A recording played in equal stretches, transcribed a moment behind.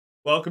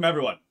Welcome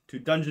everyone to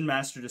Dungeon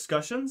Master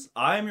Discussions.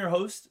 I'm your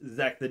host,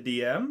 Zach the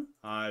DM.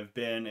 I've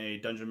been a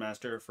Dungeon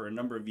Master for a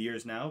number of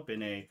years now,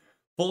 been a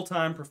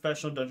full-time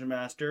professional Dungeon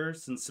Master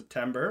since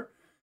September.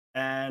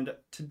 And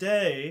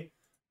today,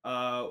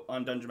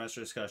 on Dungeon Master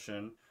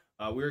Discussion,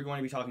 we're going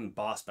to be talking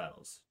boss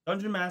battles.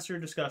 Dungeon Master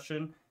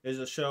Discussion is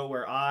a show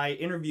where I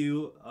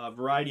interview a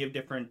variety of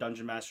different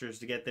Dungeon Masters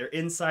to get their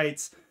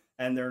insights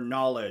and their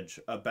knowledge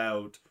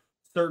about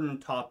certain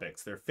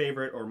topics, their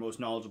favorite or most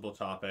knowledgeable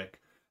topic.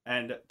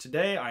 And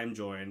today I'm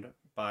joined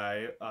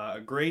by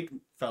a great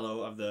fellow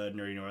of the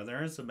Nerdy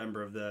Northerners, a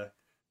member of the,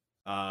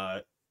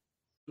 oh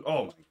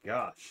my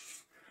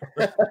gosh.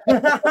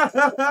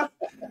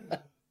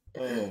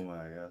 Oh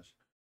my gosh.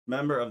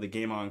 Member of the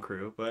Game On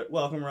crew. But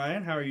welcome,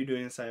 Ryan. How are you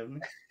doing this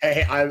evening?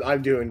 Hey,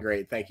 I'm doing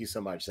great. Thank you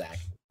so much, Zach.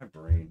 My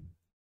brain.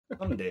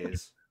 Some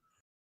days.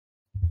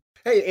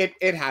 Hey,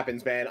 it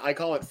happens, man. I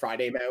call it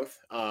Friday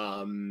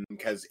mouth,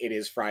 because it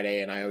is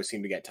Friday and I always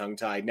seem to get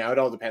tongue-tied. Now, it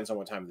all depends on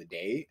what time of the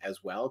day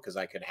as well, because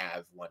I could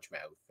have lunch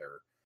mouth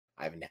or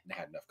I haven't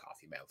had enough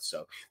coffee mouth.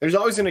 So there's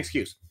always an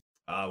excuse.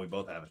 We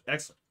both have it.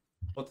 Excellent.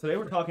 Well, today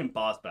we're talking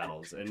boss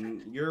battles,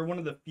 and you're one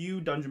of the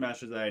few Dungeon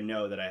Masters that I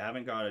know that I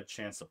haven't got a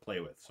chance to play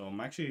with. So I'm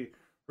actually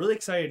really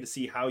excited to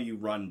see how you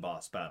run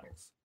boss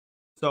battles.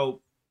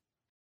 So,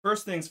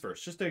 first things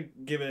first, just to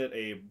give it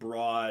a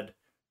broad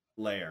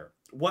layer.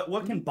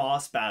 What can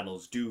boss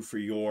battles do for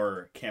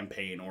your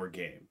campaign or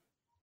game?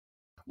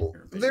 Well,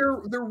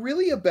 they're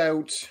really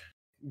about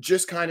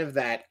just kind of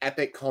that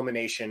epic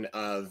culmination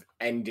of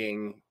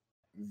ending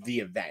the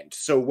event.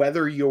 So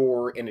whether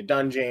you're in a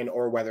dungeon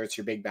or whether it's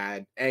your big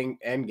bad end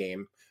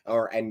game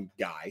or end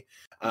guy,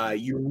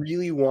 you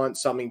really want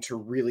something to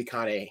really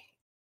kind of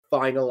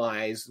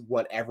finalize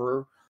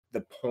whatever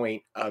the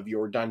point of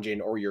your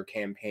dungeon or your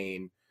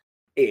campaign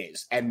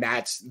is, and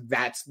that's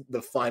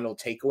the final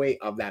takeaway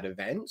of that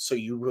event. So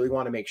you really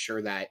want to make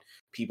sure that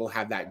people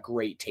have that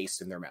great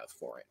taste in their mouth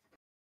for it.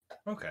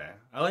 Okay,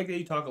 I like that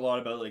you talk a lot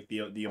about like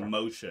the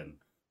emotion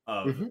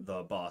of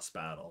the boss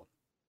battle.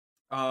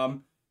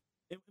 In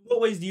what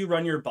ways do you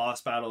run your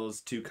boss battles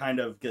to kind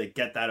of like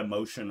get that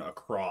emotion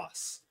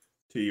across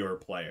to your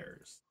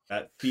players?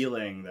 That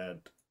feeling, that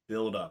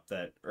build up,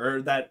 that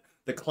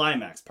the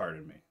climax.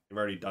 Pardon me, you've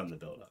already done the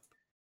build up.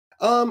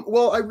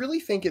 Well, I really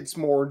think it's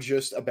more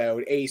just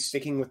about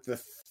sticking with the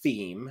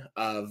theme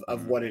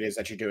of what it is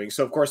that you're doing.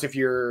 So, of course,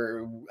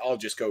 I'll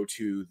just go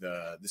to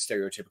the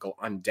stereotypical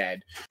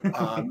undead.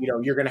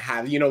 You're gonna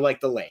have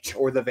like the lich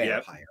or the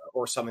vampire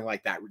or something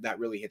like that. That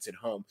really hits it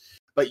home.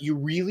 But you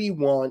really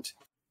want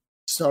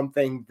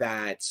something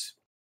that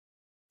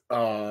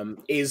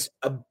is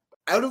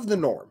out of the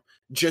norm.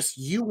 Just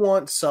you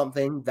want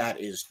something that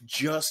is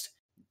just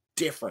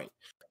different.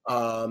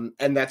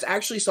 And that's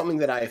actually something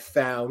that I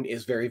found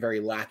is very, very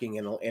lacking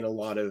in a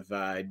lot of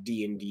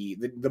D&D,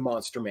 the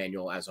monster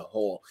manual as a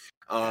whole.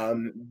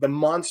 The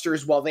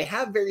monsters, while they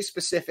have very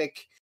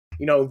specific,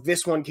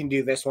 this one can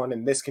do this one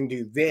and this can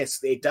do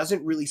this, it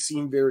doesn't really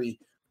seem very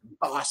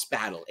boss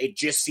battle. It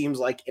just seems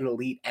like an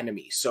elite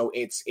enemy. So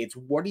it's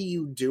what are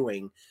you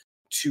doing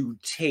to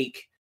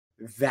take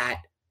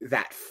that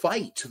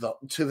fight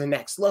to the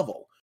next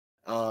level?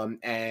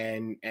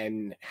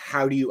 And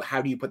how do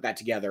you put that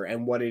together,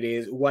 and what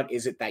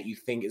is it that you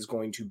think is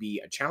going to be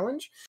a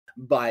challenge,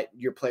 but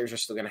your players are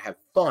still going to have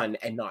fun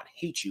and not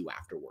hate you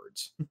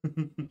afterwards?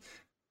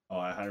 Oh,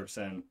 I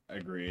 100%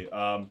 agree.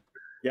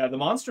 Yeah, the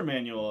monster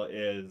manual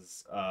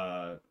is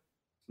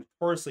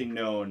notoriously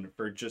known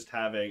for just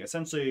having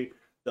essentially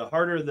the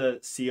harder the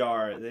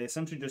CR, they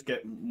essentially just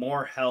get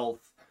more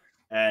health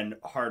and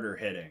harder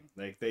hitting.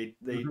 Like they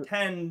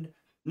tend,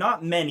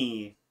 not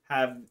many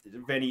have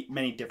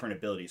many different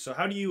abilities. So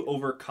how do you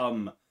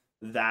overcome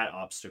that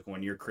obstacle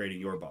when you're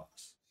creating your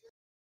boss?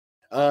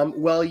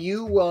 Well,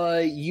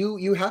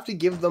 you have to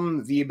give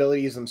them the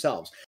abilities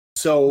themselves.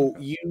 So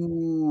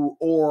you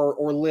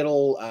or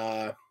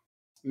little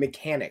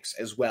mechanics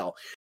as well.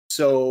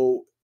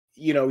 So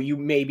you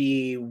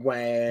maybe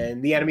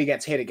when the enemy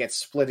gets hit, it gets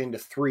split into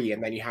 3,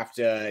 and then you have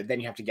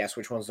to guess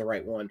which one's the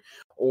right one.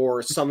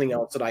 Or something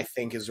else that I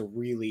think is a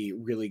really,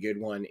 really good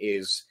one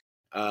is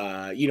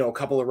a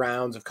couple of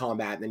rounds of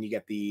combat, and then you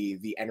get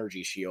the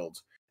energy shield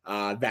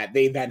that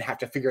they then have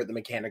to figure out the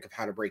mechanic of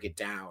how to break it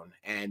down,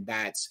 and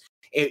that's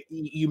it.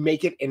 You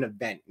make it an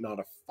event, not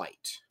a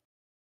fight.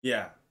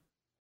 Yeah,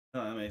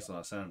 no, that makes a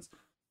lot of sense.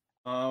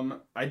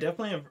 I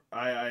definitely have.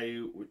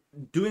 I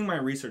doing my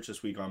research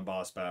this week on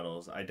boss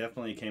battles, I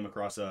definitely came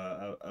across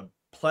a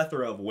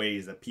plethora of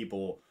ways that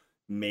people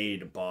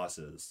made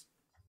bosses,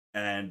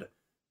 and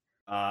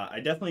I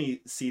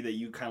definitely see that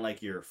you kind of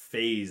like your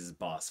phase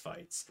boss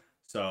fights.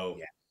 So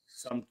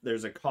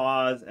there's a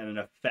cause and an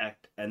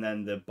effect, and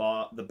then the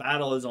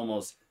battle is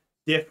almost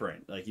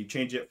different. Like you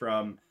change it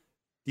from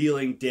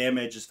dealing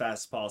damage as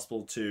fast as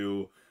possible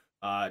to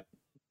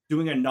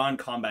doing a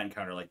non-combat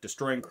encounter, like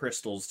destroying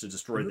crystals to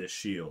destroy this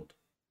shield.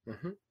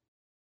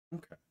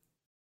 Okay.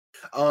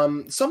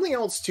 Something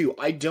else too.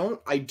 I don't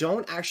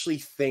actually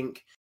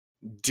think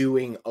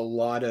doing a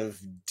lot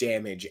of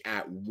damage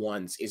at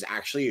once is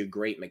actually a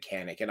great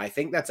mechanic. And I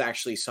think that's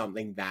actually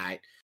something that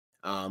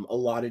a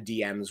lot of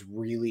DMs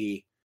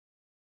really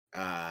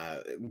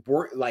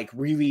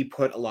really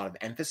put a lot of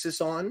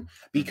emphasis on,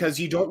 because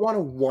you don't want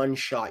to one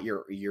shot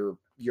your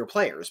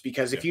players,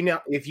 because if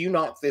you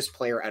knock this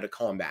player out of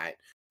combat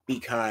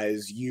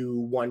because you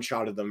one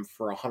shotted them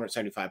for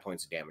 175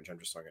 points of damage, I'm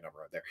just throwing a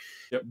number out there,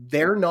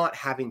 they're not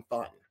having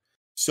fun.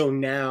 So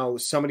now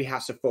somebody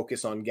has to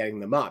focus on getting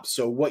them up.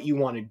 So what you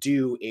want to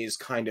do is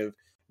kind of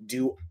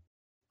do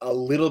a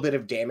little bit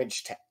of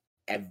damage to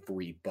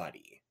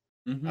everybody.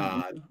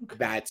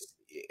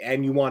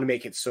 And you want to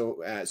make it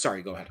so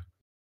sorry, go ahead.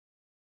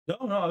 No,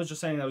 I was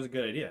just saying that was a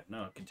good idea.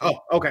 No, continue.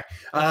 Oh, okay.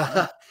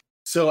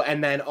 So,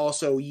 and then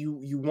also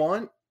you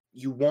want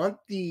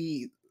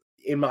the,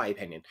 in my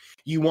opinion,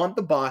 you want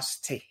the boss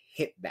to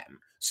hit them.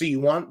 So you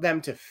want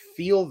them to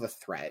feel the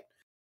threat.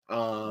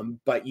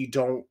 But you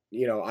don't,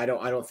 I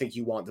don't think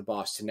you want the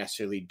boss to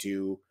necessarily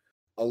do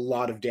a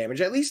lot of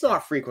damage, at least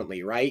not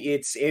frequently, right?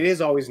 It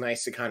is always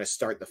nice to kind of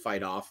start the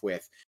fight off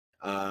with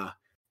a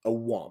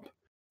whomp,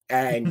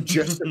 and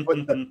just to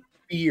put the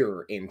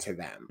fear into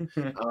them.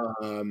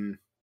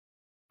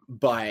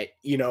 But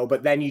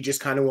then you just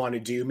kind of want to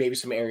do maybe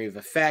some area of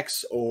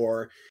effects,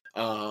 or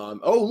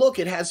oh look,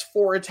 it has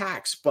 4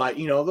 attacks, but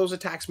those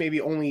attacks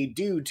maybe only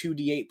do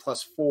 2d8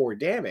 plus 4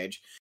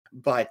 damage,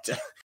 but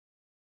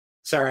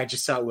sorry, I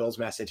just saw Will's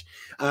message.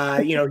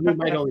 He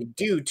might only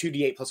do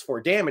 2d8 plus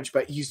 4 damage,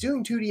 but he's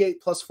doing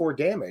 2d8 plus 4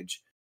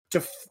 damage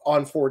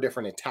on 4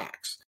 different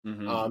attacks.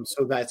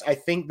 So I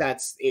think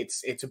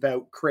it's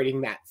about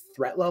creating that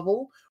threat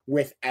level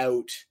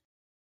without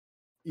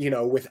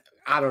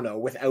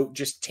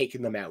just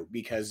taking them out,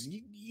 because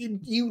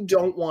you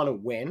don't want to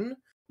win,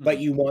 but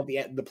you want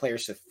the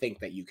players to think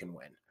that you can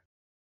win.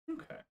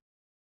 Okay.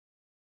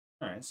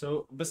 All right.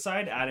 So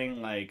beside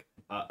adding like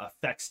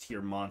effects to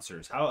your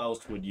monsters, how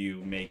else would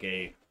you make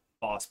a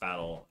boss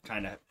battle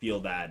kind of feel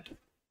that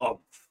that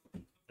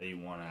you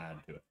want to add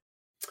to it?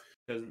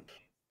 Because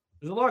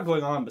there's a lot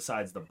going on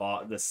besides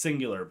the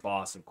singular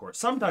boss, of course.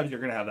 Sometimes you're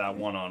going to have that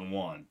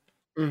one-on-one,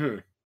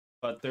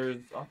 but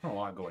there's often a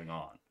lot going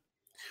on.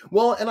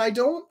 Well, and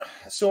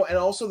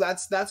also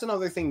that's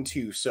another thing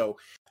too. So,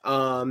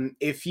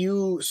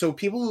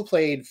 people who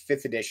played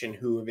 5th edition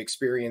who have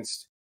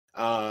experienced,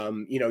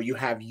 you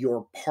have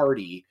your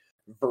party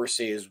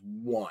versus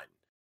one.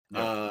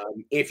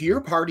 If your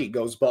party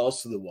goes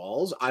balls to the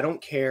walls, I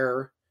don't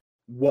care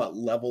what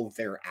level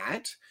they're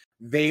at,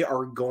 they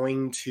are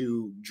going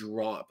to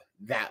drop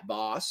that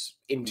boss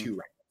in 2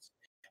 rounds.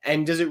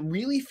 And does it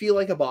really feel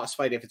like a boss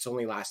fight if it's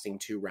only lasting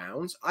 2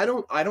 rounds? I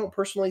don't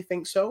personally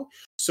think so.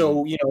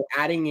 So,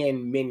 adding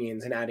in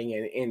minions and adding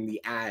in the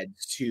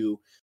ads to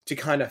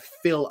kind of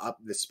fill up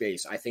the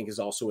space, I think is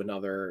also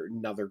another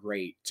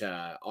great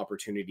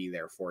opportunity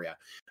there for you.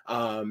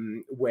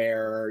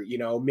 Where,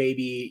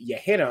 maybe you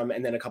hit them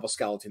and then a couple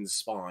skeletons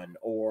spawn,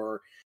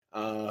 or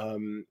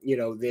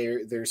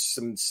there's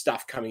some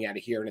stuff coming out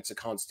of here and it's a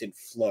constant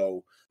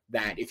flow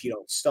that if you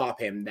don't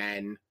stop him,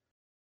 then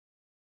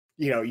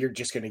you're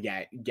just going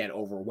to get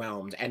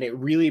overwhelmed. And it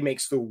really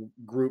makes the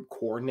group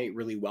coordinate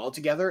really well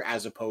together,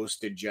 as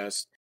opposed to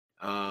just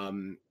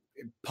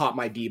pop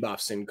my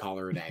debuffs and call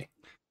her a day.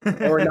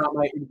 Or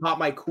pop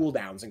my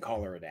cooldowns and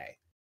call her a day.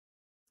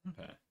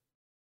 Okay.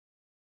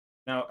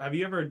 Now, have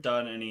you ever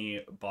done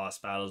any boss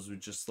battles with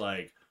just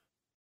like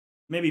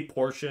maybe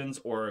portions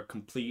or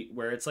complete,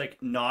 where it's like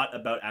not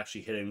about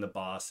actually hitting the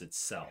boss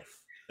itself?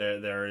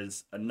 There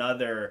is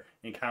another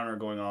encounter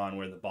going on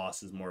where the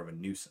boss is more of a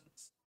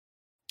nuisance.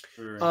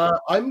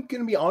 I'm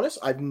going to be honest,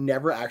 I've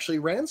never actually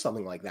ran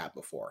something like that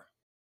before.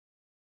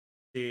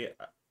 See,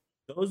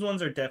 those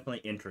ones are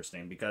definitely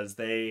interesting, because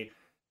they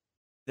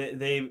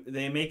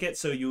make it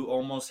so you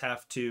almost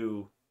have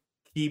to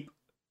keep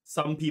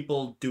some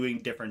people doing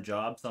different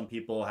jobs. Some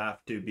people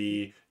have to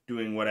be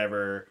doing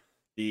whatever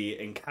the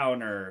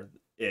encounter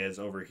is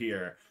over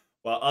here,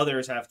 while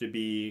others have to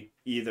be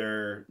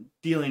either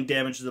dealing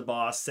damage to the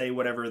boss, say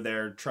whatever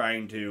they're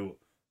trying to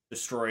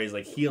destroy is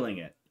like healing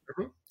it.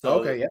 So,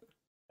 okay, yeah.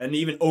 And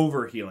even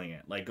over healing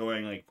it, like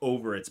going like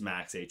over its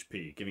max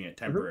HP, giving it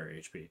temporary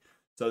HP.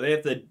 So they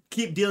have to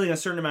keep dealing a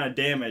certain amount of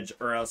damage,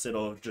 or else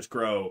it'll just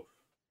grow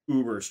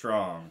uber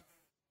strong.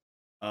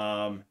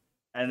 And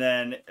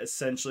then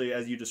essentially,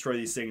 as you destroy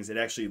these things, it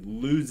actually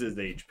loses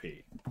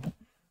HP.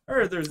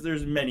 Or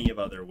there's many of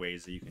other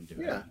ways that you can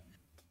do it. Yeah.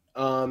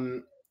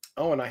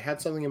 Oh, and I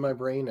had something in my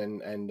brain,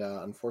 and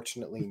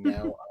unfortunately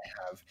now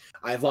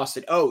I've lost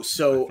it. Oh,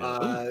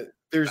 so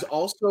there's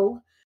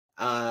also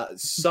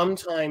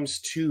sometimes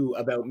too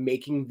about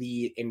making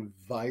the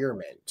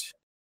environment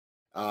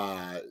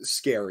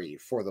scary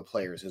for the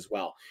players as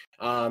well.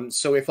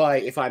 So if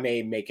I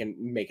may make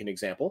an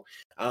example,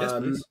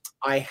 yes,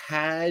 I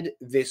had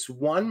this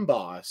one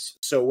boss.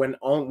 So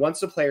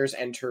once the players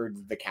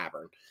entered the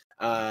cavern,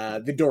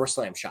 the door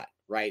slammed shut,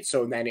 right?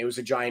 So then it was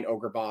a giant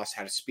ogre boss,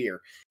 had a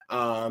spear.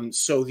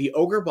 So the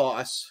ogre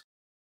boss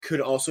could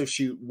also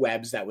shoot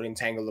webs that would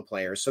entangle the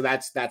players. So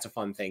that's a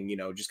fun thing,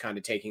 just kind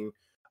of taking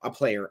a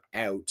player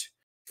out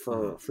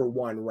for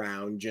one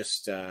round,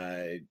 just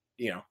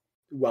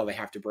while they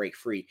have to break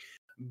free.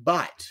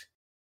 But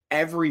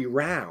every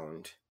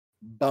round,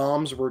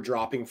 bombs were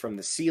dropping from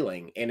the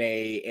ceiling in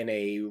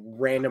a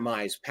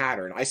randomized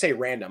pattern. I say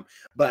random,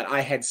 but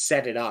I had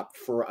set it up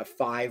for a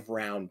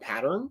 5-round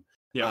pattern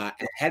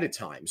ahead of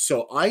time,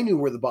 so I knew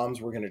where the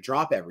bombs were going to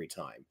drop every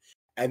time,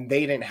 and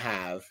they didn't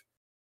have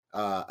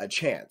a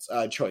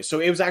choice. So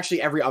it was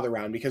actually every other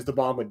round, because the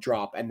bomb would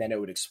drop and then it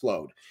would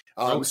explode.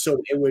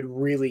 So it would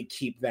really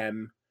keep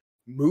them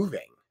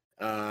moving.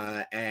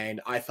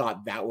 And I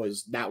thought that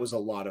was a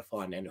lot of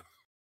fun and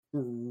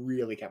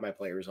really kept my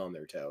players on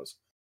their toes.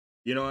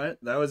 You know what?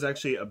 That was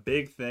actually a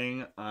big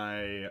thing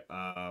I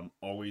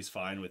always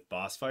find with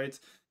boss fights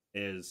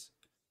is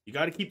you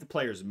got to keep the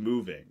players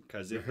moving,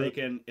 because if they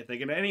can at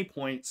any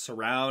point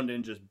surround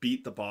and just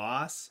beat the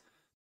boss,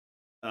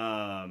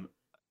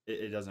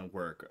 it doesn't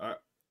work.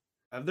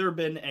 Have there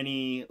been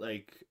any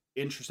like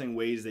interesting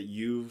ways that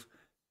you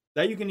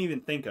can even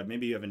think of,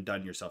 maybe you haven't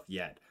done yourself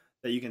yet,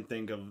 that you can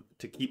think of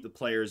to keep the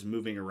players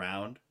moving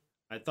around?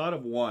 I thought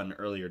of one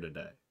earlier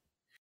today.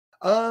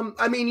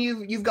 I mean,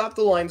 you've got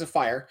the lines of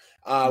fire,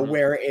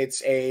 where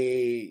it's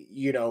they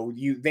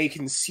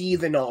can see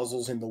the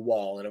nozzles in the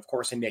wall, and of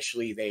course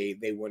initially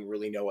they wouldn't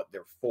really know what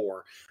they're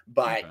for,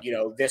 but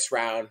this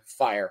round,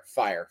 fire,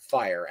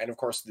 and of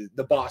course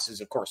the boss is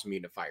of course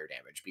immune to fire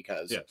damage,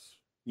 because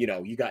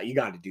you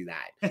got to do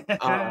that.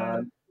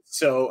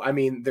 So I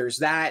mean, there's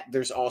that.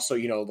 There's also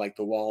like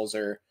the walls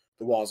are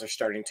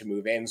starting to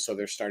move in, so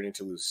they're starting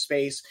to lose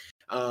space.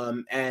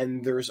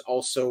 And there's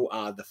also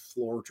the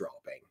floor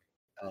dropping.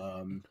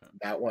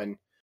 That one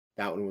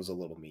was a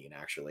little mean,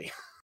 actually.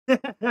 If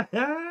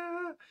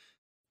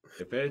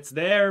it's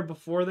there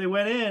before they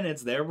went in,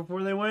 it's there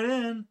before they went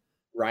in.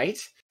 Right?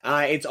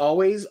 It's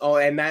always,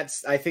 and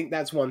I think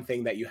that's one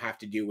thing that you have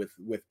to do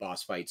with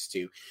boss fights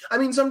too. I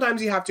mean,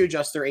 sometimes you have to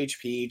adjust their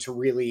HP to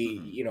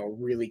really,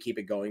 really keep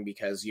it going,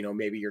 because,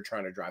 maybe you're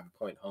trying to drive a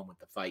point home with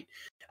the fight.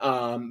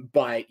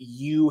 But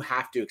you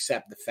have to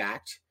accept the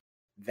fact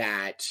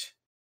that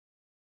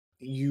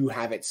you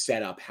have it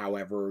set up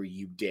however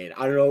you did.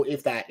 I don't know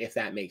if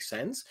that makes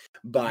sense,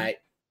 but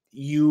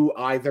you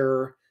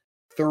either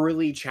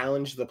thoroughly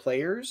challenge the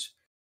players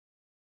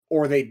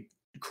or they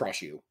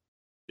crush you.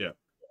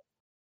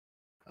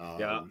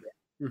 So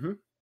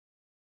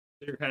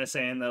you're kind of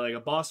saying that like a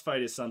boss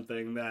fight is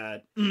something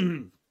that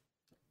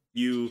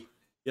you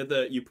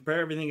prepare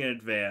everything in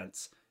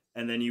advance,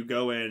 and then you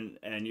go in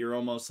and you're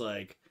almost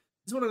like,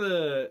 it's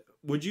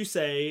would you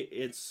say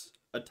it's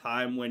a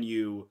time when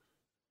you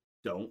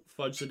don't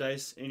fudge the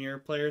dice in your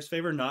player's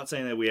favor? Not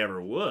saying that we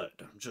ever would.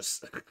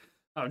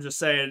 I'm just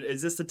saying,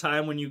 is this the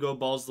time when you go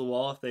balls to the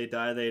wall? If they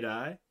die, they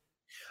die.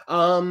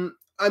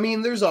 I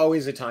mean, there's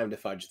always a time to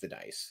fudge the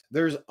dice.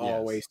 There's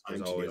always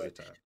time to do it.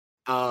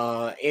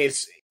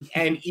 It's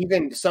and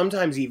even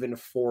sometimes even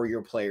for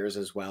your players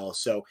as well.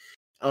 So,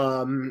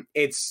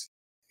 it's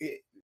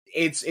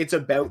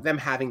about them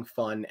having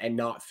fun and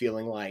not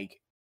feeling like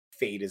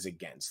fate is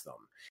against them.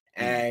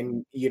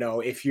 And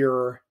if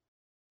you're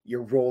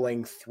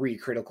rolling 3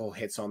 critical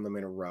hits on them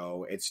in a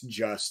row, it's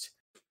just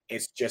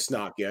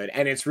not good.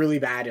 And it's really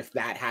bad if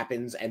that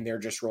happens and they're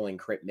just rolling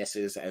crit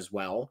misses as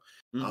well.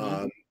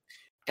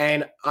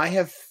 And I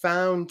have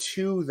found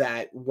too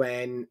that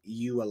when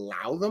you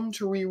allow them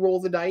to re-roll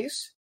the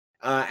dice,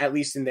 at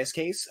least in this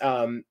case,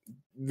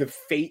 the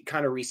fate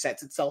kind of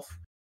resets itself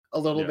a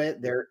little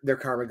bit. Their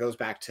karma goes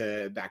back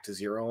to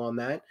 0 on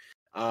that.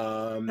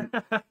 I'm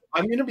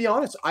going to be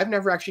honest, I've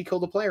never actually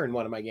killed a player in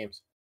one of my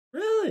games.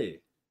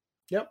 Really?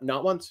 Yep,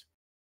 not once.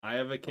 I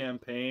have a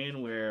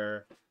campaign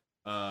where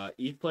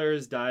each player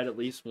has died at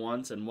least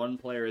once, and one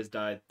player has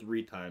died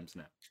 3 times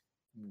now.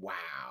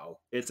 Wow.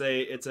 It's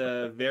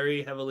a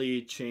very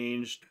heavily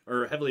changed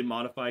or heavily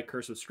modified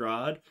Curse of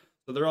Strahd.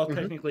 So they're all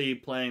technically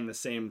playing the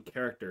same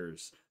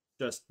characters,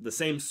 just the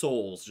same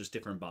souls, just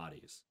different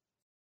bodies.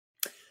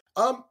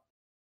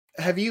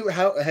 Have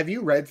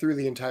you read through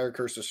the entire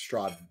Curse of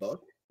Strahd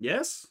book?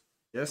 Yes.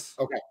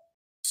 Okay.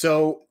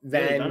 So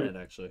then I've done it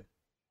actually.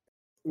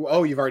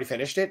 Oh, you've already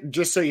finished it?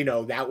 Just so you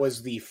know, that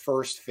was the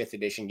first 5th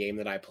edition game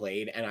that I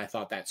played, and I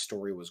thought that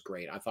story was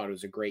great. I thought it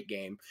was a great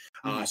game.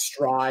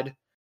 Strahd,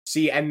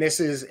 see, and this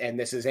is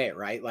it,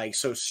 right? Like,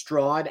 so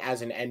Strahd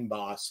as an end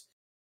boss,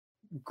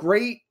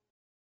 great.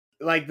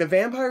 Like, the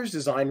vampires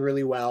designed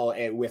really well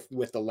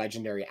with the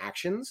legendary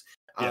actions,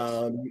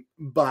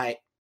 but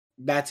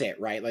that's it,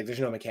 right? Like, there's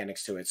no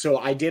mechanics to it. So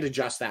I did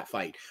adjust that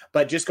fight,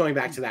 but just going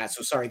back to that.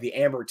 So sorry, the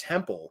Amber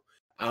Temple.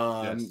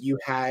 You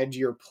had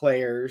your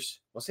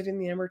players, was it in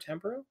the Amber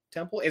Temple?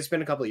 It's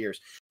been a couple of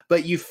years,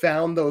 but you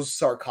found those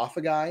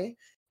sarcophagi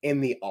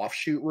in the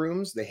offshoot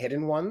rooms, the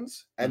hidden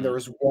ones. And there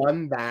was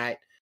one that,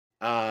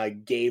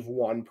 gave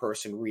one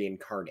person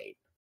reincarnate.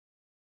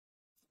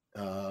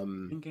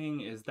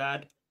 Thinking is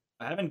that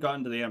I haven't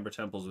gotten to the Amber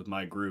Temples with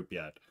my group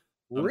yet.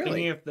 I'm really?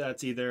 Thinking if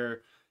that's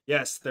either,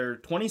 yes, they're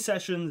 20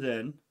 sessions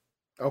in.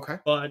 Okay.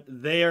 But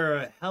they are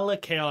a hella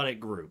chaotic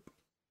group.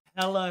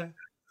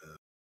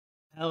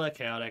 hella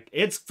chaotic.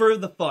 It's for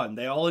the fun.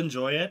 They all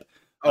enjoy it.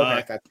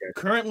 Okay, that's good.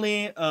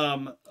 Currently,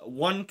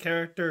 one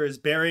character is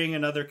burying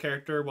another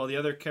character while the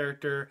other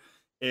character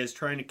is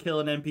trying to kill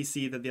an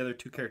NPC that the other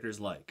two characters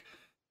like.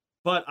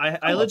 But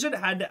I legit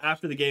had to,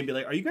 after the game, be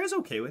like, are you guys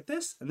okay with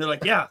this? And they're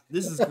like, yeah,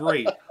 this is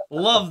great.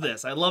 Love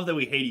this. I love that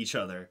we hate each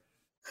other.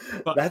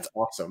 But That's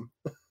awesome.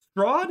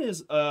 Strahd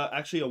is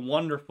actually a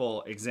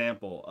wonderful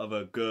example of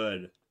a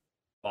good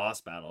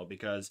boss battle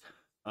because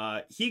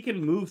he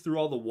can move through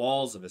all the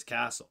walls of his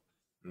castle.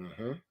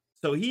 Mm-hmm.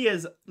 So he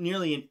is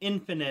nearly an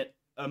infinite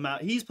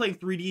amount. He's playing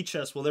 3D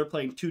chess while they're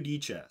playing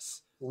 2D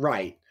chess.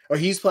 Right. Or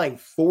he's playing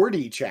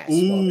 4D chess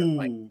while they're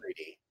playing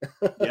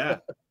 3D. Yeah.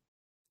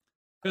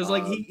 Because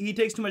like he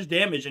takes too much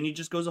damage and he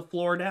just goes a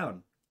floor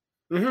down.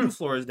 Mm-hmm. 2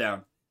 floors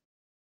down.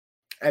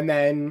 And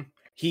then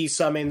he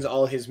summons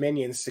all his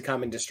minions to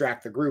come and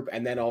distract the group,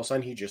 and then all of a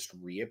sudden he just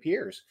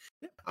reappears.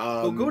 Yeah.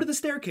 Go to the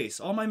staircase.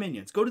 All my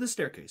minions. Go to the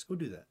staircase. Go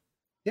do that.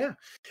 Yeah.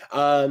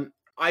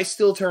 I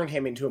still turned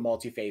him into a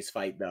multi-phase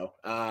fight though.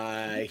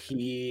 And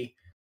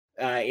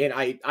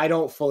I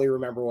don't fully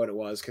remember what it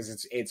was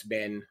because it's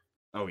been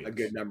a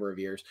good number of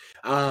years.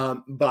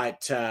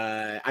 But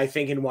I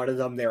think in one of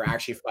them they're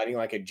actually fighting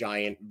like a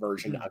giant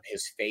version of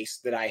his face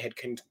that I had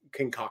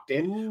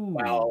concocted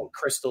while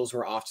crystals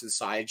were off to the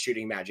side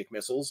shooting magic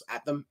missiles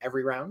at them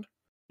every round.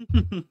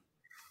 I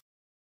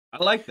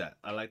like that.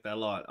 I like that a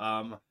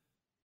lot.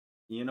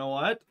 You know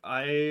what?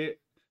 I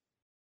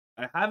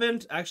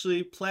haven't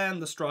actually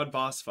planned the Strahd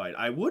boss fight.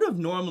 I would have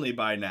normally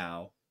by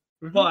now,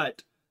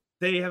 but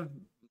they have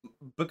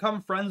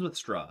become friends with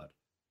Strahd.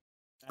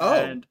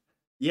 And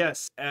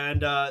yes,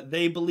 and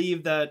they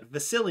believe that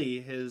Vasily,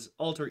 his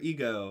alter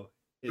ego,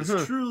 is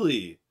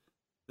truly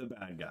the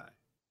bad guy.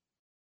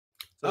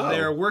 So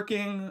they're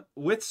working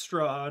with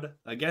Strahd,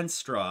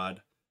 against Strahd,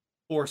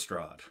 for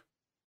Strahd.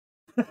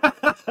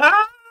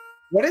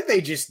 What did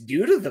they just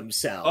do to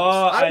themselves?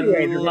 Oh, I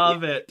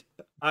love it.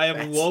 I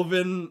have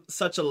woven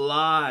such a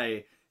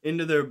lie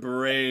into their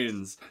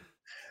brains.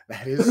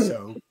 That is so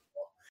cool.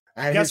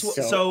 Guess what?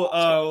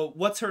 So,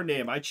 what's her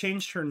name? I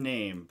changed her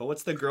name, but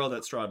what's the girl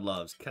that Strahd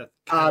loves?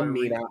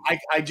 Mina.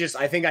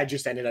 I think I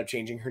just ended up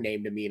changing her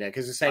name to Mina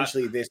because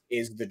essentially this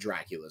is the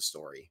Dracula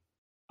story.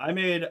 I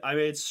made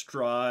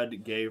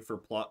Strahd gay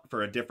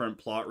for a different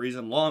plot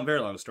reason. Very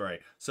long story.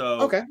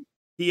 So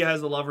he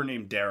has a lover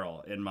named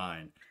Daryl in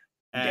mind,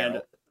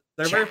 and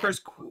their very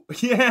first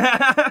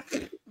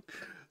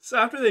So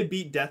after they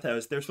beat Death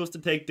House, they're supposed to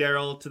take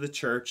Daryl to the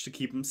church to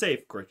keep him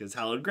safe, quick as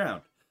hallowed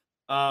ground.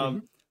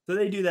 So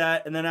they do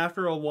that, and then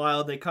after a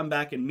while, they come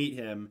back and meet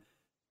him,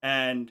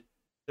 and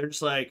they're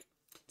just like,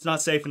 it's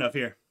not safe enough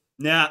here.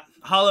 Nah,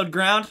 hallowed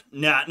ground?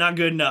 Nah, not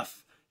good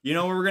enough. You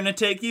know where we're going to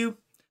take you?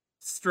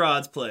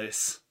 Strahd's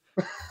place.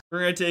 We're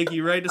going to take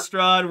you right to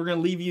Strahd. We're going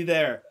to leave you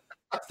there.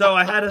 So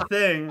I had a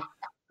thing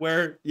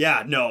where,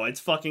 it's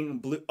fucking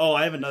blue. Oh,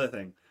 I have another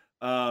thing.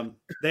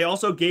 They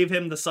also gave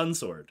him the Sun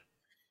Sword.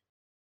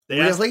 They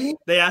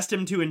asked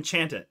him to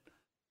enchant it,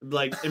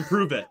 like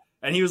improve it.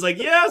 And he was like,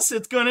 yes,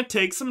 it's going to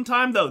take some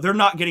time, though. They're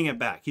not getting it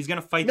back. He's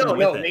going to fight them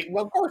with it.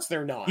 Well, of course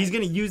they're not. He's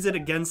going to use it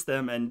against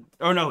them. And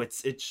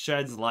it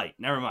sheds light.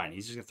 Never mind.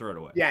 He's just going to throw it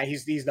away. Yeah,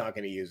 he's not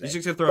going to use it. He's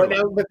just going to throw it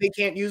away. But they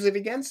can't use it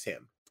against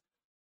him.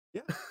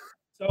 Yeah.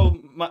 So,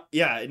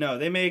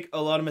 they make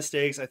a lot of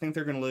mistakes. I think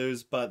they're going to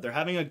lose, but they're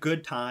having a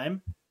good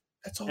time.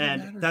 That's all that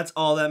matters. That's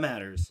all that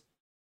matters.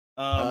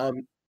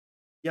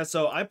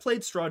 So I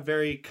played Strahd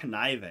very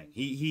conniving.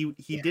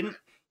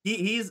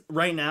 He's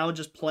right now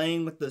just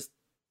playing with the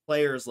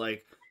players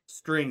like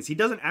strings. He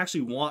doesn't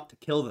actually want to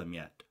kill them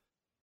yet.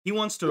 He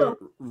wants to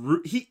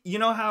you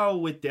know how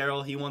with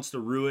Daryl he wants to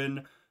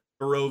ruin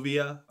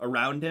Barovia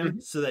around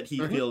him so that he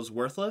feels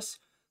worthless.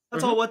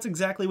 That's what's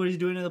exactly what he's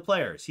doing to the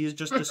players. He's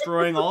just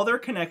destroying all their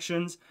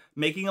connections,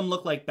 making them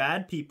look like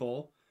bad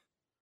people.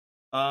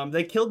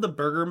 They killed the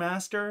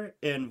Burgermaster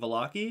in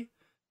Vallaki,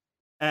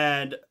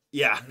 and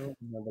I don't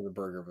remember the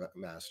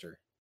Burgermaster.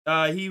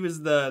 He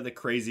was the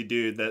crazy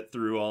dude that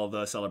threw all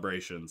the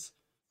celebrations.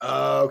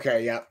 Oh,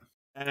 okay, yeah.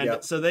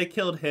 And so they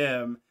killed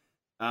him,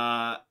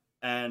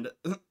 and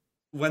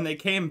when they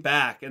came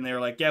back and they were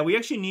like, yeah, we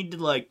actually need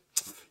to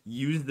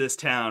use this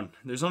town.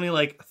 There's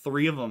only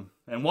 3 of them,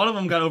 and one of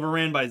them got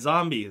overran by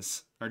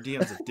zombies. Our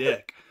DM's a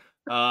dick.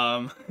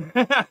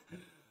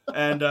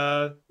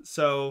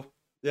 So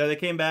they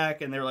came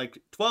back and they were like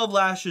 12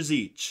 lashes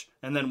each,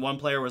 and then one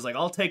player was like,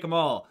 I'll take them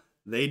all.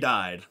 They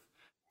died.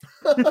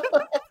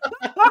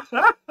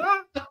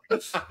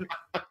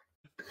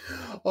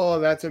 Oh,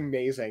 that's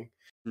amazing.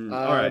 All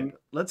right,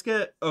 let's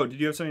get. Oh, did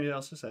you have something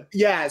else to say?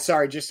 Yeah,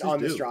 sorry, just on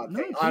the Strahd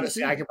thing.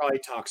 Honestly, I could probably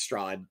talk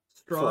Strahd.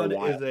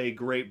 Strahd is a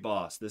great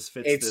boss. This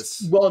fits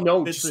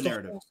the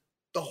narrative.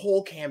 The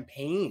whole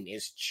campaign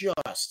is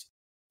just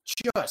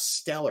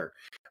stellar.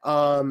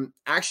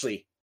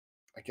 Actually,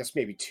 I guess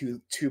maybe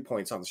two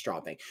points on the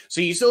Strahd thing.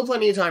 So you still have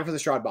plenty of time for the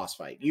Strahd boss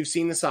fight. You've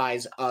seen the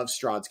size of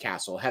Strahd's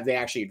castle. Have they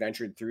actually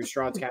ventured through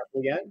Strahd's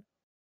castle yet?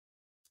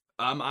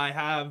 I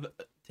have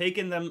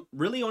taken them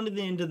really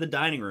only into the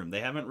dining room.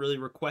 They haven't really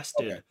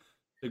requested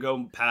to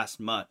go past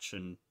much,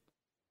 and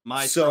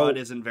My So Strahd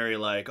isn't very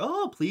like,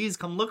 oh, please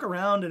come look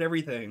around at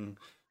everything.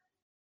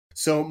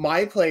 so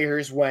my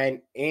players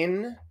went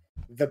in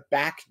the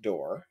back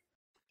door,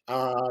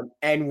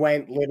 and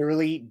went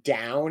literally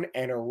down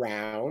and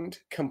around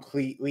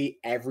completely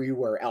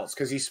everywhere else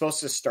because he's supposed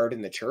to start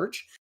in the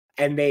church,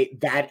 and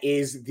that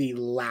is the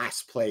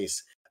last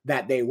place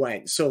that they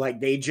went. So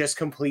like they just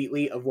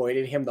completely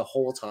avoided him the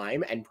whole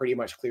time and pretty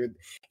much cleared.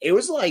 It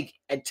was like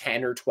a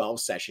 10 or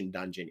 12 session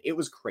dungeon. It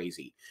was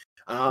crazy.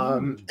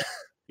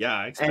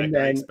 Yeah, And I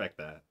then expect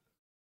that.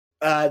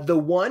 the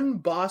one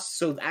boss,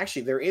 so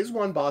actually there is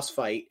one boss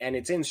fight, and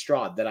it's in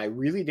Strahd that I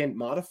really didn't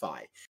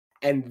modify,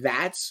 and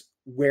that's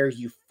where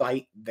you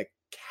fight the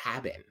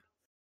cabin.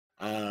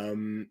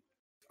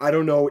 I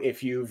don't know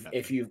if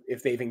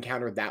if they've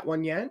encountered that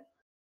one yet.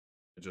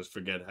 I just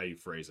forget how you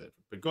phrase it.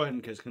 But go ahead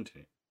and just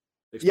continue.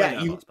 Explain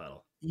Yeah, that boss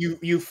battle.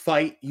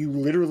 you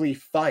literally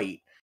fight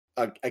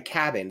a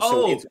cabin. So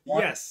Oh, it's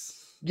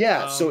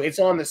yes. so it's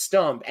on the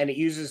stump, and it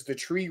uses the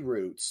tree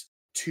roots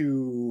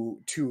to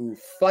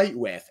fight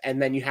with, and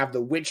then you have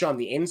the witch on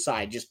the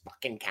inside just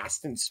fucking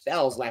casting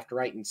spells left,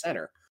 right, and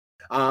center.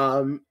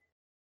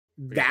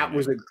 That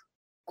was a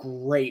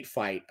great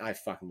fight. I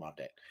fucking loved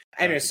it.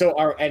 Anyway, so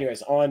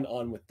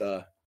on with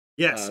the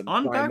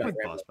on Brian back with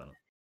Matt boss battle.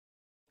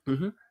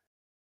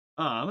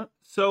 Mm-hmm.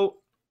 So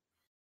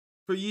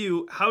for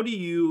you, how do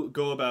you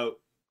go about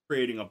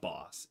creating a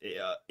boss?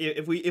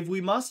 If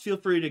we must, feel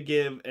free to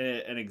give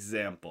an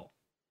example.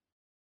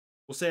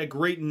 We'll say a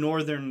great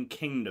northern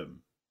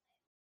kingdom.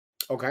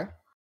 Okay.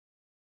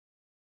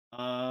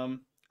 How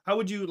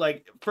would you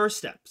like first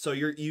step? So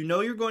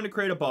you're going to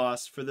create a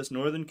boss for this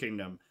northern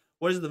kingdom.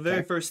 What is the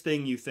very first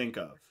thing you think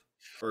of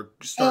or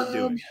start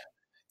doing?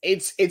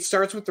 It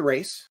starts with the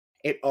race.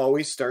 It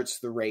always starts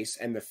the race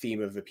and the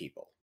theme of the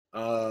people.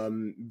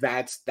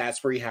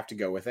 That's where you have to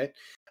go with it.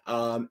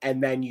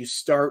 And then you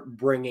start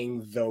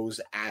bringing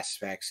those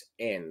aspects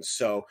in.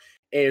 So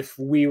if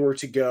we were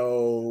to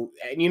go,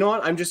 and you know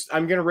what, I'm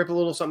gonna rip a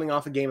little something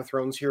off of Game of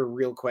Thrones here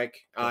real quick.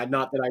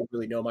 Not that I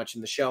really know much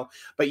in the show,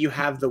 but you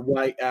have the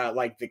white,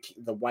 like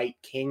the White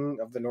King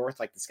of the North,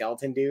 like the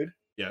skeleton dude.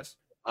 Yes.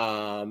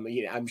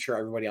 I'm sure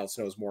everybody else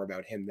knows more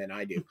about him than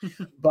I do,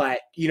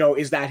 but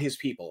is that his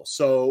people?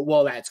 So,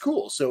 well, that's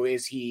cool. So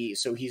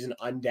he's an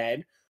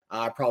undead,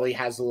 probably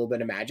has a little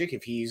bit of magic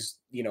if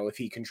if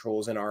he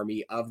controls an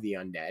army of the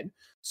undead.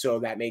 So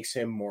that makes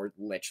him more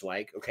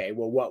lich-like. Okay,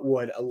 well, what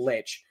would a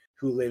lich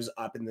who lives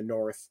up in the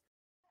north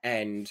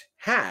and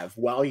have?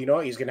 Well, he's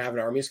going to have an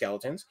army of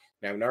skeletons,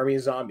 have an army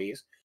of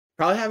zombies,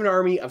 probably have an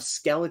army of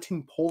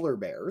skeleton polar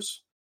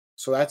bears.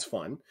 So that's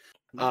fun.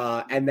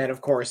 And then,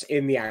 of course,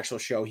 in the actual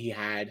show, he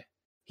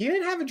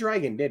didn't have a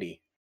dragon, did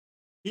he?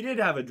 He did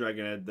have a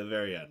dragon at the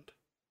very end.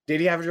 Did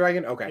he have a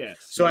dragon? Okay. Yes.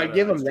 So I'd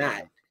give him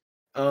that.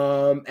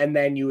 And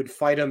then you would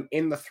fight him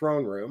in the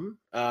throne room.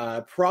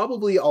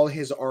 Probably all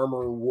his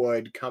armor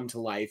would come to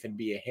life and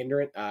be a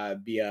hindrance,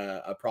 be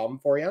a problem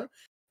for you.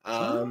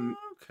 And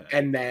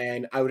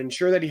then I would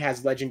ensure that he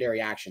has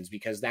legendary actions,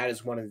 because that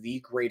is one of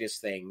the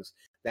greatest things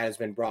that has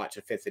been brought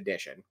to 5th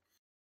edition.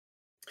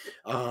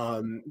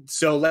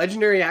 So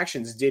legendary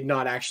actions did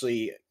not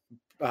actually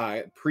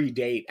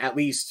predate, at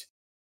least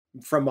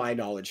from my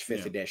knowledge,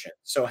 5th edition.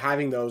 So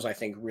having those, I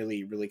think,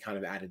 really, really kind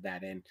of added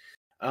that in.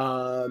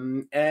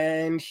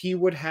 And he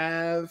would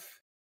have,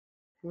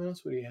 what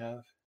else would he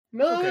have?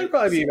 No, that'd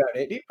probably be about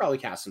it. He'd probably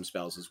cast some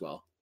spells as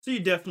well. So you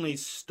definitely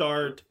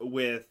start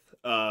with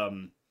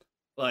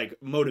like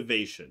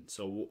motivation.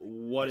 So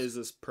what does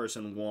this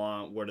person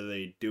want? What are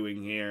they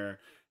doing here?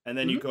 And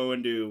then you go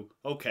into,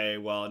 okay,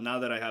 well, now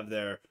that I have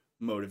their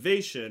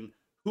motivation,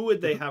 who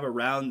would they have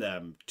around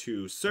them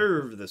to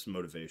serve this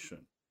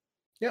motivation?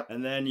 Yep.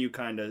 And then you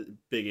kind of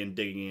begin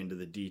digging into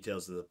the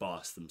details of the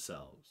boss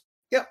themselves.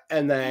 Yep.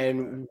 And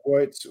then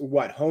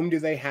what home do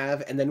they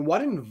have? And then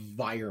what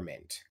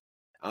environment?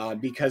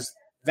 Because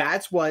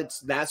that's what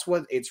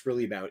it's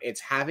really about.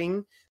 It's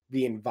having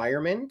the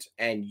environment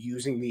and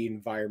using the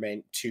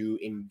environment to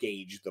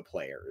engage the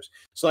players.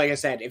 So like I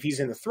said, if he's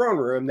in the throne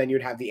room, then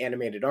you'd have the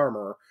animated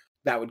armor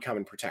that would come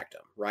and protect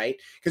him, right?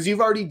 Because you've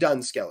already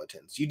done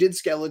skeletons. You did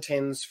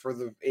skeletons for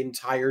the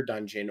entire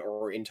dungeon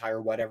or entire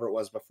whatever it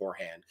was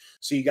beforehand.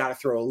 So you got to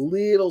throw a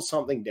little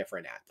something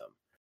different at them.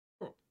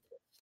 Cool.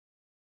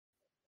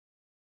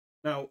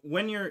 Now,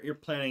 when you're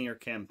planning your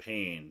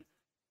campaign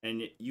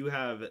and you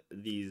have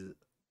these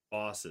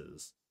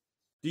bosses,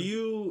 do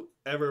you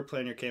ever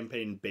plan your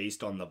campaign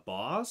based on the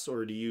boss,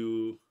 or do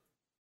you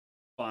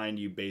find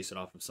you base it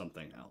off of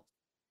something else?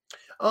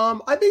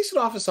 I base it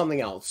off of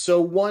something else. So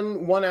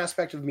one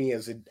aspect of me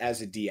as a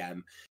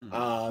DM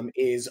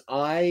is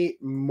I'm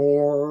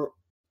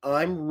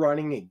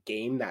running a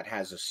game that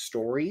has a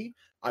story.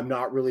 I'm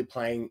not really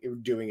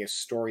doing a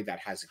story that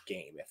has a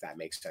game, if that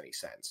makes any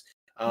sense.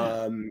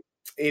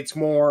 It's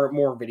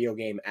more video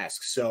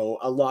game-esque. So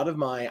a lot of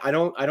I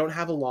don't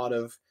have a lot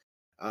of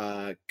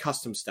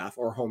custom stuff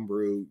or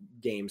homebrew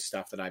game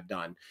stuff that I've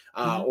done,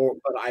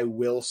 but I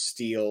will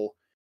steal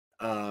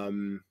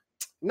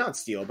not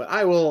steal, but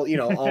I will,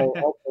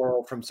 I'll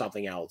borrow from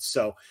something else.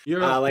 So You're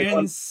like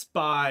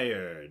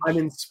inspired. I'm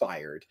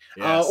inspired.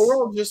 Yes.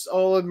 Or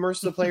I'll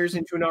immerse the players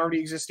into an already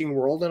existing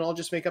world and I'll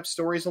just make up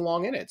stories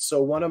along in it.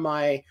 So one of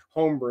my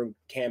homebrew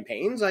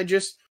campaigns, I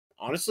just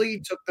honestly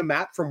took the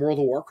map from World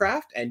of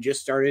Warcraft and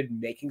just started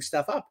making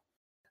stuff up.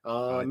 I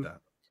like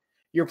that.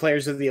 You're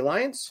players of the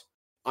Alliance.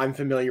 I'm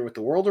familiar with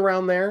the world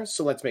around there,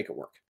 so let's make it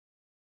work.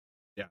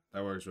 Yeah,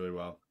 that works really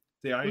well.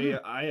 See,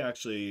 I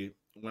actually,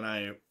 when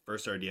I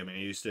first started DMing,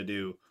 I used to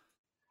do,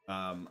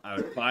 I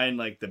would find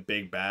like the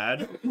big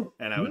bad,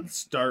 and I would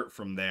start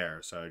from there.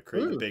 So I would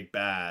create the big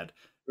bad,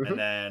 and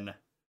then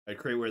I'd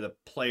create where the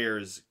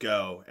players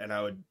go, and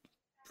I would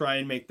try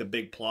and make the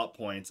big plot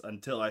points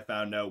until I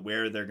found out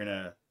where they're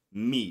gonna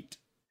meet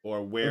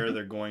or where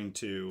they're going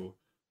to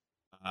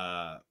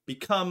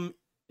become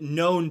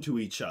known to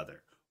each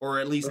other, or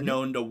at least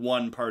known to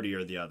one party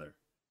or the other.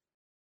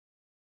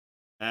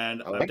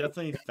 And I've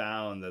definitely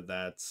found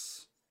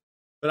that's,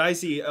 but I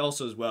see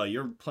also as well,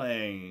 you're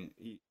playing,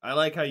 I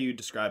like how you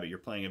describe it, you're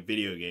playing a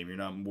video game, you're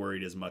not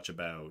worried as much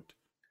about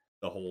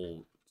the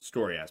whole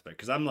story aspect,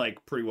 because I'm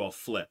like pretty well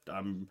flipped.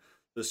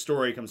 The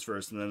story comes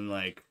first, and then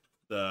like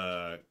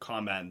the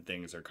combat and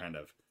things are kind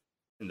of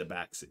in the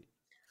backseat.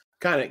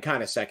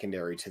 Kind of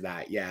secondary to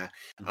that, yeah.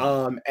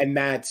 And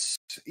that's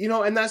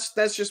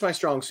that's just my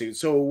strong suit.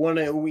 So one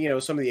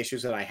of some of the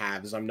issues that I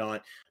have is I'm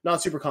not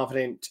super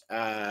confident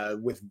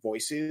with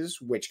voices,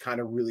 which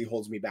kind of really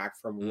holds me back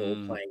from role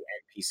playing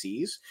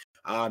NPCs,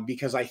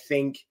 because I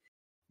think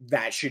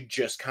that should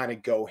just kind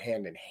of go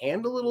hand in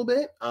hand a little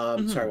bit. Sorry,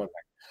 one second.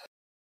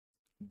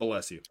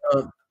 Bless you.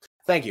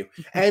 Thank you.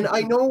 And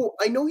I know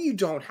you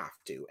don't have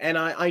to. And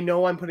I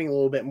know I'm putting a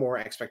little bit more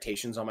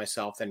expectations on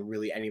myself than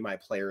really any of my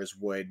players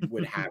would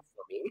have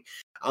for me.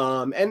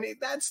 And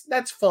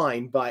that's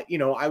fine, but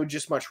I would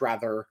just much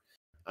rather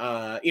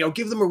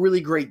give them a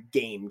really great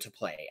game to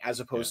play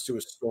as opposed to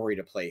a story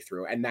to play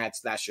through. And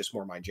that's just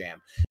more my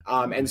jam.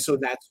 And so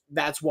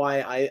that's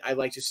why I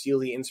like to steal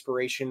the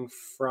inspiration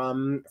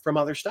from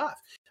other stuff.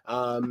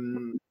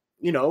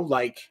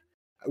 Like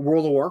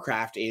World of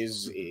Warcraft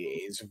is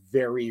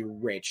very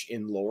rich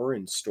in lore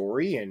and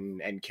story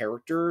and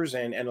characters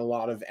and a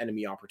lot of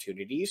enemy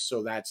opportunities.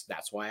 So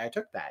that's why I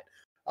took that.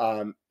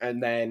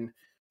 And then,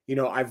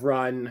 I've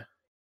run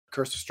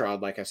Curse of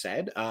Strahd, like I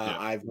said.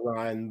 I've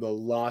run the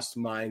Lost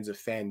Mines of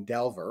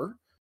Phandelver.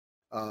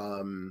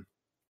 I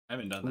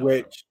haven't done that.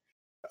 Which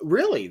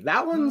really,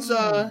 that one's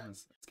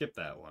skip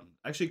that one.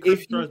 Actually,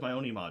 Curse of Strahd is my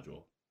only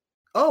module.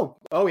 Oh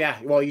yeah.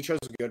 Well, you chose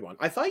a good one.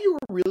 I thought you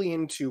were really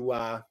into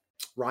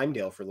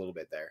Rhymedale for a little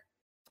bit there.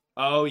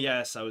 Oh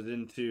yes, I was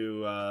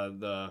into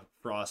the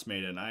Frost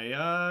Maiden.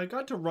 I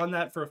got to run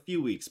that for a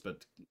few weeks,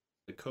 but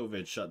the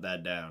COVID shut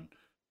that down.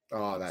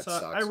 Oh, that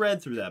sucks. I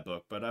read through that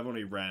book, but I've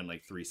only ran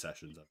like 3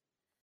 sessions of it.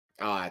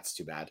 Oh, that's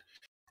too bad.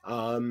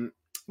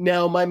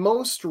 Now my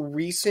most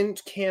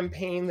recent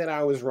campaign that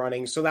I was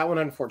running, so that one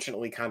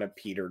unfortunately kind of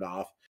petered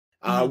off,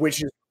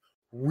 which is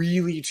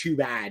really too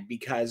bad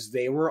because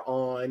they were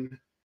on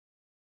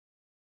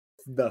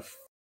the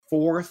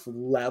 4th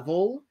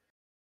level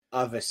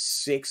of a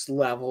 6th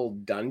level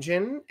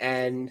dungeon,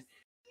 and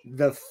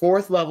the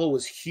 4th level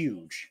was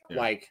huge,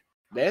 like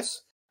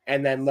this,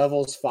 and then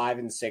levels 5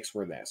 and 6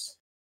 were this.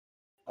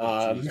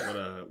 Geez,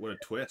 what a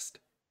twist.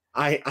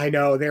 I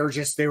know they were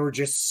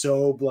just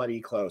so bloody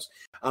close.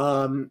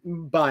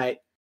 But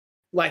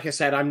like I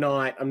said, I'm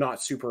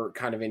not super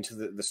kind of into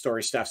the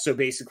story stuff. So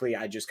basically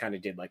I just kind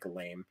of did like a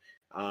lame.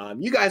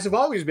 You guys have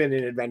always been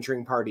an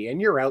adventuring party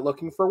and you're out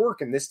looking for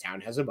work and this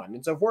town has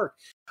abundance of work.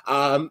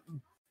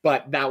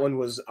 But that one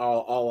was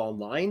all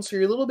online. So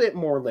you're a little bit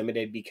more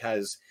limited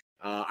because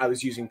I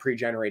was using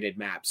pre-generated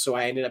maps. So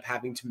I ended up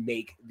having to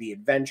make the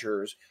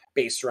adventures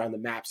based around the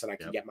maps that I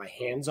could get my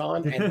hands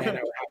on. And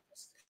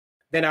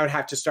then I would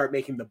have to start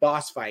making the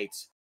boss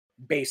fights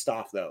based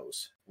off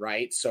those.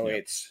 Right. So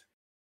it's,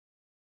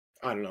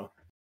 I don't know.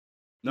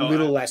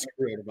 Less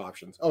creative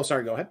options. Oh,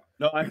 sorry, go ahead.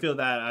 No, I feel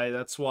that.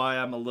 That's why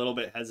I'm a little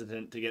bit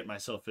hesitant to get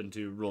myself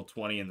into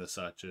Roll20 and the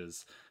such,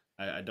 is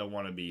I don't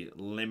want to be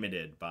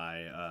limited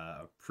by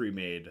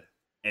pre-made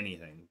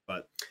anything.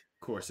 But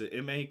of course,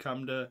 it may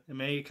come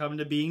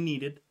to being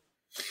needed.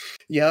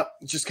 Yep,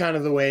 just kind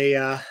of the way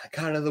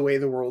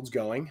the world's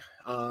going.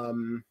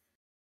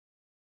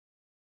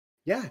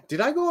 Yeah, did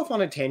I go off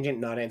on a tangent,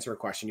 not answer a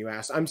question you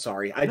asked? I'm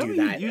sorry, I do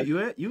that.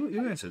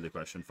 You answered the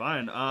question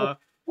fine.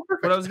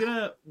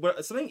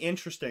 Something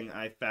interesting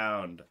I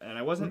found, and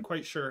I wasn't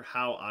quite sure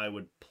how I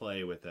would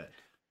play with it.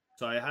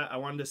 So I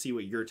wanted to see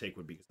what your take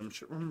would be,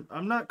 because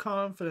I'm not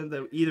confident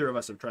that either of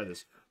us have tried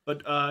this.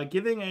 But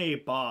giving a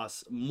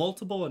boss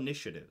multiple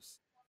initiatives.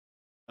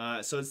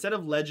 So instead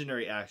of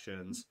legendary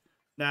actions,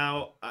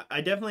 now I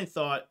definitely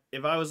thought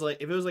if it was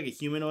like a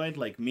humanoid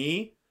like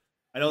me,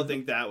 I don't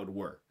think that would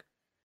work.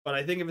 But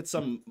I think if it's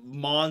some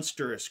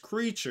monstrous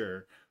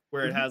creature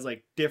where it has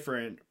like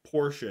different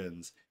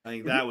portions, I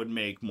think that would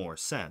make more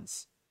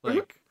sense.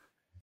 Like,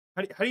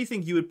 how do you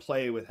think you would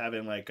play with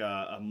having like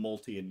a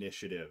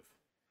multi-initiative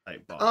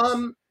type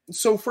boss?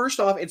 So first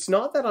off, it's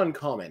not that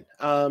uncommon.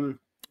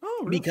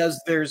 Oh, really?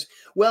 because there's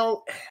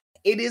well,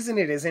 it isn't,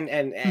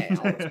 and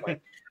I'll explain.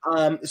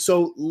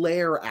 So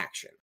lair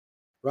action,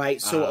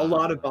 right? So a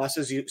lot of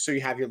bosses, you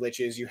have your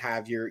liches, you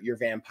have your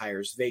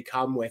vampires. They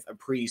come with a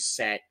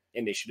preset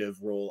initiative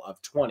roll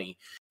of 20,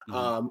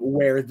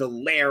 where the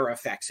lair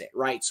affects it,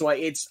 right? So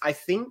I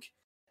think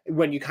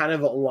when you kind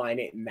of align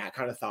it in that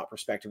kind of thought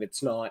perspective,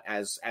 it's not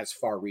as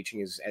far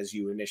reaching as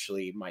you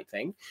initially might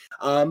think.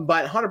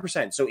 But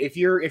 100%. So if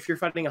you're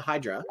fighting a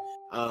Hydra,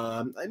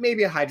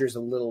 maybe a Hydra is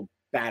a little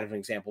bad of an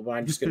example, but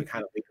I'm just going to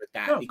kind of leave with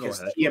that No, go because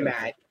ahead.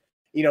 Tiamat,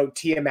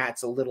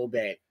 Tiamat's a little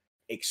bit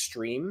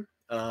extreme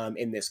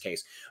in this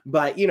case.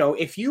 But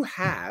if you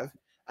have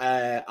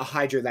a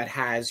Hydra that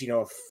has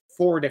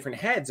 4 different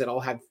heads that all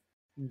have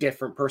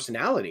different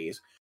personalities,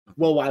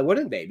 well, why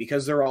wouldn't they?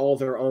 Because they're all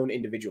their own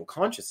individual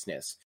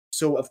consciousness.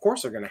 So of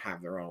course they're going to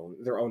have their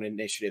own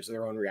initiatives,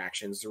 their own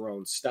reactions, their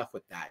own stuff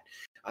with that.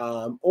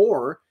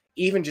 Or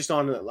even just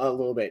on a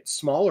little bit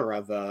smaller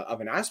of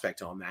an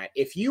aspect on that,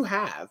 if you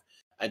have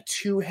a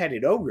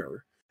 2-headed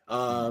ogre,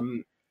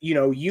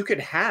 you could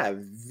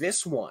have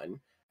this one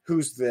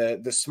who's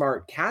the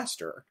smart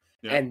caster,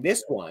 and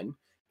this one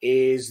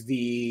is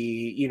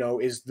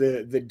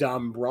the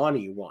dumb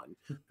brawny one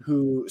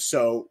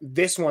so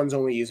this one's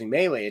only using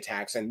melee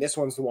attacks and this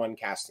one's the one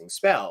casting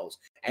spells,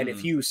 and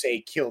if you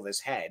say kill this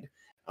head,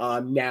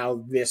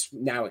 now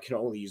it can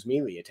only use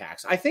melee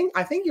attacks. I think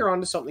you're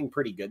onto something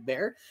pretty good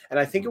there, and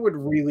I think it would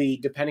really,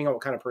 depending on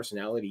what kind of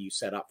personality you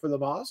set up for the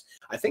boss,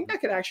 I think that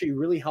could actually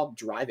really help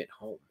drive it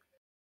home.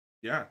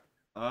 Yeah.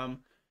 I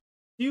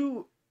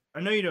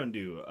know you don't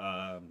do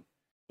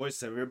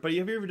voiceover, but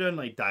have you ever done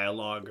like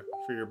dialogue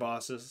for your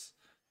bosses?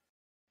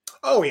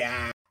 Oh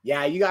yeah,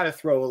 you got to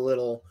throw a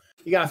little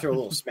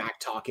smack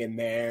talk in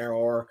there,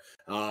 or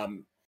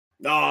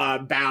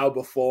bow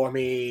before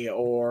me,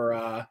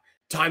 or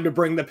time to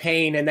bring the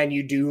pain, and then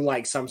you do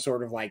like some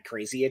sort of like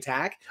crazy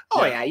attack.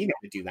 Oh yeah, you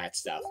got to do that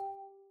stuff.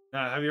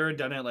 Have you ever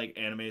done it like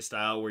anime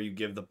style, where you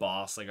give the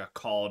boss like a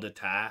called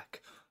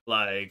attack,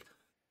 like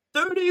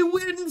 30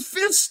 wind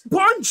fist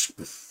punch?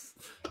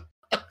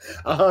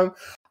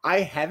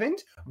 I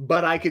haven't,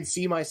 but I could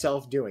see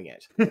myself doing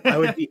it. I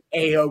would be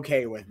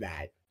A-okay with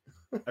that.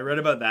 I read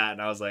about that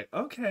and I was like,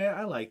 okay,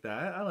 I like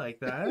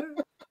that.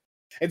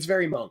 It's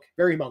very monk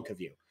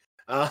of you.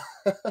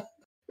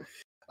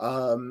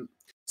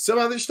 Some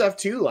other stuff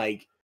too,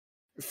 like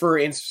for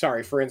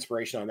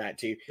inspiration on that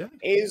too,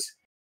 is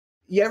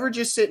you ever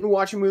just sit and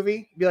watch a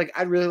movie, be like,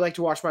 I'd really like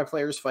to watch my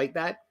players fight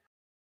that?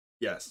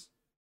 Yes.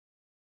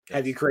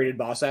 Have you created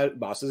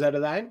bosses out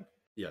of that?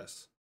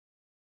 Yes.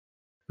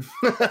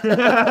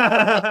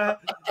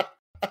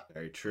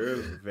 Very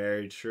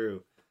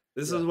true.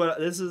 This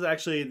is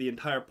actually the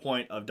entire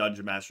point of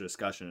Dungeon Master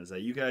Discussion, is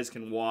that you guys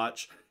can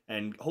watch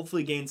and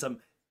hopefully gain some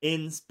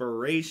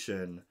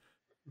inspiration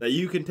that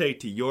you can take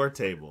to your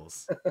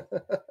tables.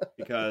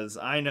 Because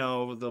I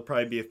know there'll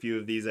probably be a few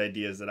of these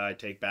ideas that I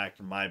take back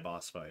from my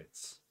boss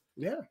fights.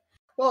 Yeah.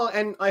 Well,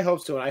 and I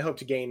hope so. And I hope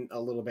to gain a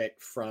little bit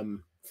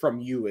from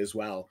you as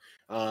well.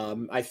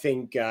 I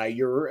think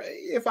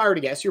if I were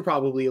to guess, you're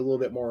probably a little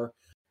bit more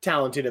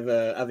talented of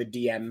a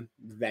DM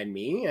than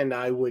me, and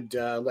I would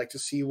like to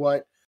see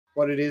what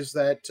it is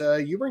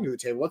that you bring to the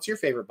table. What's your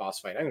favorite boss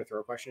fight? I'm going to throw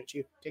a question at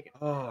you. Take it.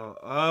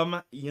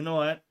 Oh, you know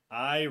what?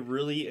 I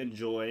really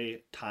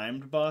enjoy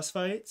timed boss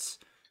fights.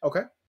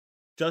 Okay.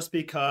 Just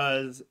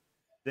because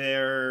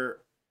they're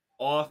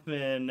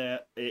often,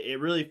 it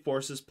really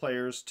forces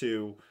players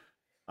to,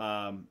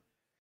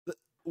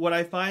 what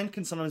I find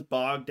can sometimes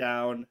bog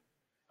down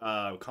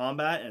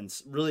combat and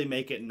really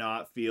make it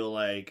not feel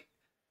like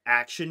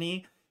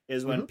action-y,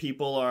 is when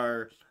people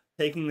are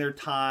taking their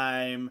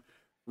time,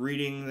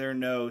 reading their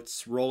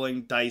notes,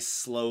 rolling dice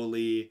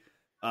slowly,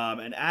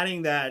 and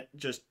adding that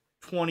just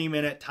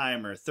 20-minute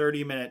timer,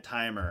 30-minute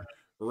timer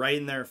right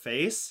in their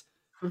face.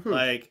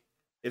 Like,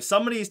 if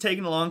somebody's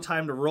taking a long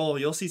time to roll,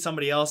 you'll see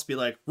somebody else be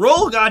like,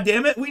 roll,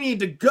 goddammit, we need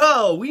to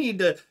go. We need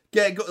to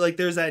go. Like,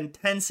 there's that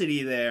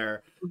intensity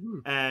there.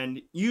 And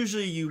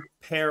usually you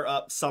pair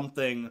up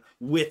something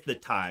with the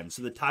time,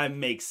 so the time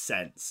makes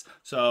sense.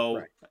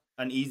 So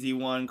an easy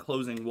one,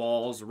 closing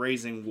walls,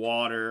 raising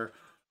water.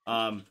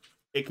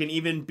 It can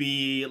even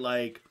be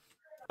like,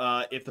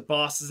 if the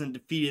boss isn't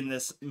defeated in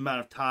this amount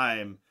of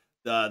time,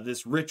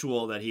 this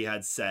ritual that he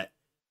had set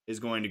is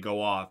going to go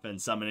off and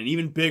summon an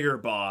even bigger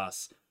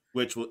boss,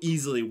 which will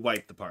easily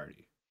wipe the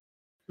party.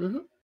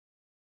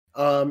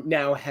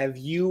 Now, have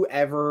you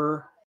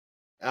ever?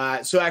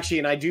 So actually,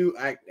 and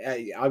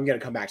I'm going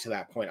to come back to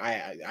that point.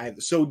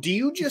 So do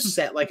you just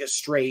set like a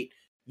straight?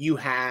 You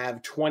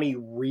have 20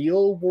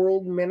 real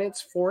world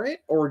minutes for it,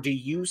 or do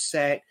you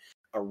set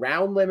a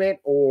round limit,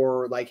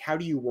 or like how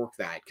do you work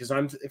that? Because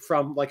I'm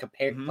from like a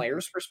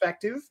player's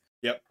perspective.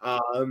 Yep.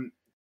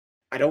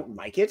 I don't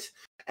like it.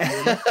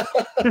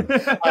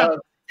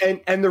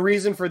 And the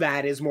reason for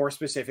that is more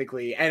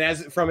specifically, and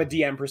as from a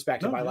DM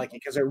perspective, No, I yeah. like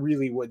it because it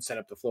really would set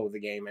up the flow of the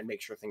game and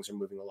make sure things are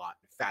moving a lot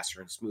faster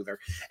and smoother.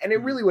 And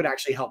it Mhm. really would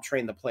actually help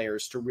train the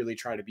players to really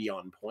try to be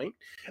on point.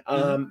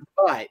 Mhm.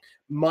 But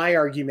my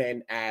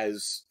argument,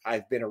 as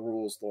I've been a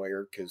rules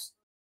lawyer, because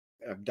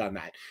I've done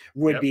that,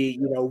 would Yep. be,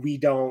 we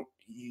don't,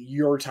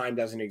 your time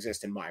doesn't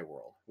exist in my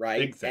world,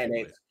 right? And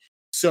Exactly. it's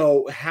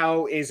so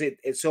how is it?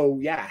 So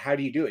yeah, how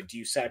do you do it? Do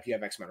you set up? You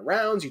have X amount of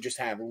rounds. You just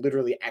have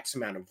literally X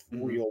amount of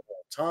Mhm. real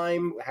world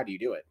time. How do you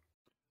do it?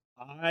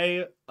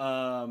 I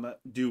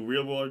do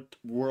real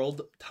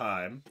world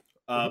time.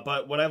 Mhm.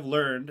 But what I've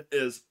learned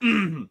is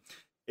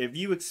if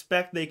you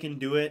expect they can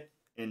do it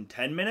in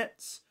 10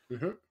 minutes,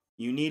 Mhm.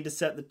 you need to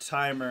set the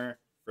timer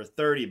for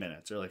 30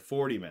 minutes or like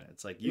 40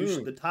 minutes. Like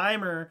the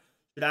timer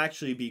should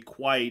actually be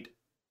quite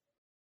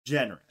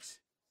generous.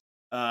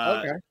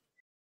 Uh Okay.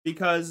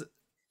 because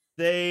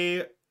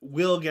they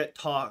will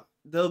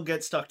they'll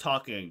get stuck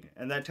talking,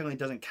 and that technically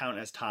doesn't count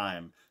as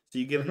time. So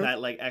you give them Mhm.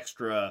 that like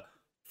extra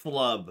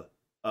flub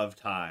of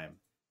time,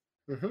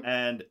 Mhm.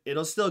 and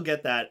it'll still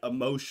get that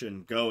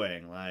emotion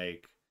going.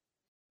 Like,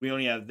 we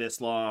only have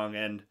this long,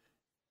 and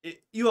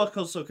you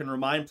also can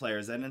remind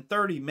players that in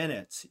 30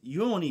 minutes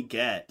you only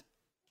get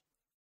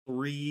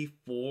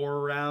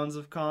 3-4 rounds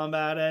of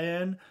combat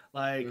in.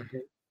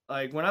 Mhm.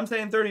 Like when I'm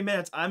saying 30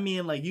 minutes, I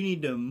mean like you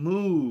need to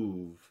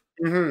move.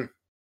 Mhm.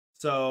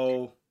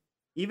 So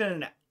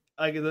even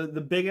like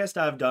the biggest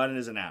I've done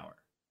is an hour,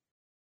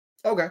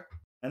 Okay.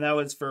 and that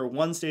was for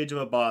one stage of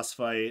a boss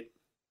fight,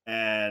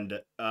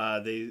 and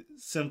they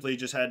simply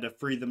just had to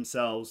free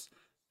themselves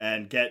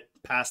and get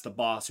past the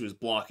boss who was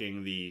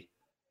blocking the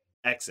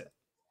exit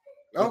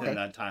within Okay.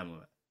 that time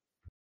limit.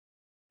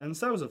 And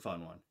so that was a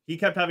fun one. He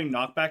kept having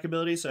knockback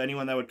abilities, so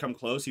anyone that would come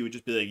close, he would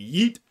just be like,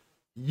 yeet,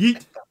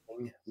 yeet.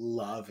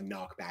 Love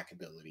knockback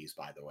abilities,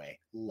 by the way.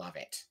 Love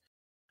it.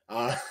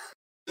 Uh,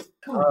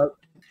 uh,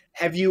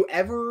 have you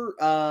ever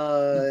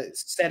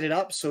set it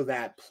up so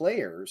that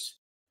players,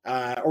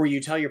 or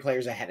you tell your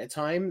players ahead of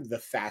time, the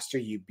faster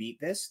you beat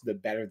this, the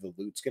better the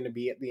loot's going to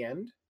be at the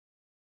end?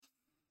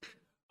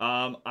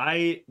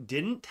 I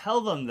didn't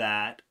tell them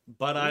that,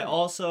 but I Mm.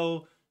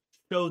 also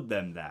showed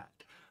them that.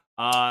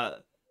 Uh,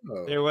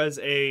 Oh. there was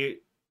a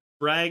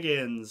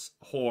dragon's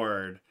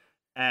horde,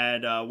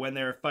 and when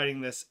they were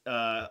fighting this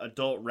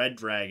adult red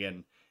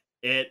dragon,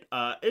 it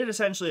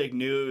essentially like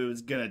knew it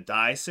was gonna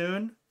die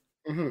soon.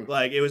 Hmm.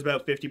 Like it was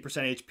about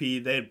 50% HP.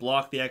 They had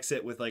blocked the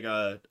exit with like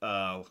a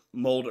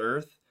mold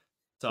earth,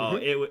 so Hmm.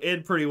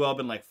 it'd pretty well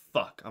been like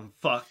fuck, I'm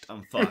fucked,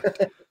 I'm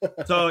fucked.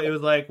 So it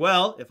was like,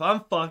 well, if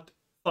I'm fucked,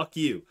 fuck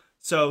you.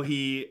 So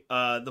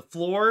the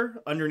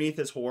floor underneath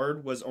his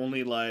horde was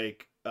only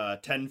like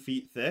 10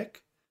 feet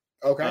thick,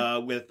 Okay.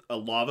 with a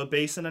lava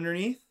basin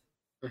underneath.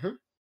 Hmm.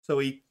 So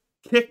he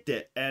kicked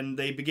it, and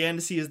they began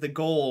to see as the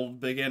gold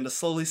began to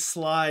slowly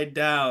slide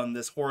down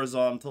this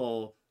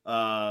horizontal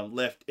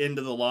lift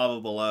into the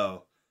lava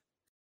below.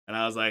 And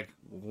I was like,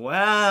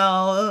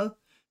 well,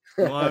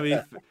 you want to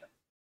be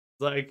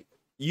like,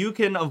 you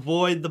can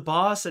avoid the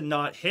boss and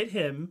not hit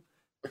him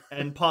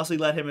and possibly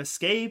let him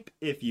escape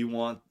if you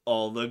want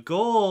all the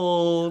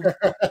gold.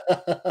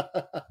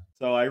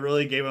 So I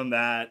really gave him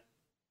that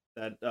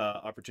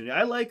opportunity.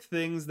 I like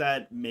things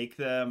that make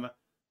them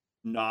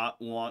not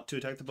want to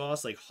attack the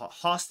boss. Like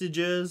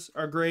hostages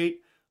are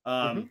great.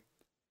 Hmm.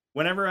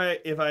 Whenever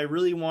if I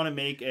really want to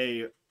make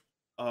a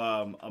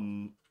um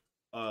um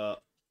uh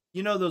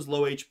those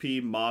low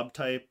HP mob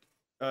type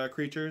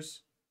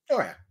creatures. Oh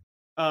yeah.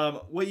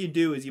 What you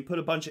do is you put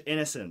a bunch of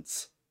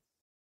innocents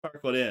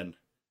sparkled in.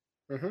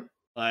 Hmm.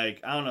 Like,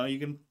 I don't know, you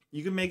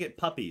can make it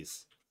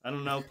puppies. I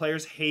don't know.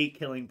 Players hate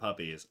killing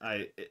puppies.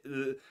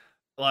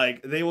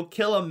 Like they will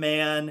kill a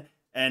man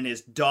and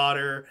his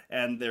daughter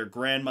and their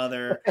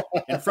grandmother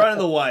in front of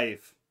the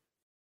wife,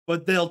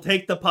 but they'll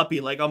take the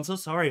puppy. Like, I'm so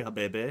sorry,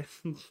 baby.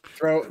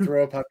 Throw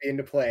a puppy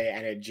into play,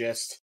 and it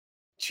just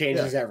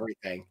Yeah. changes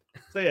everything.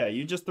 So yeah,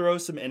 you just throw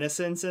some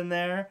innocents in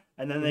there,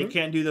 and then they Hmm.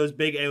 can't do those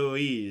big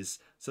AOE's.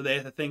 So they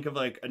have to think of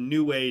like a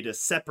new way to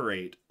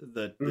separate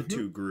the Hmm.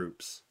 two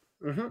groups.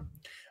 Hmm.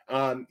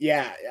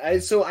 Yeah.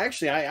 So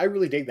actually, I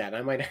really dig that.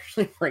 I might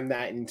actually bring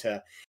that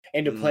into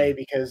play Mm.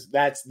 because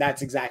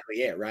that's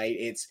exactly it, right?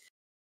 It's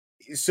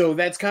so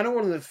that's kind of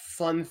one of the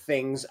fun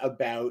things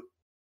about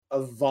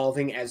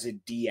evolving as a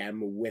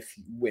DM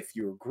with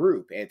your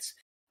group. It's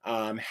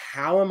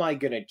how am I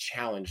going to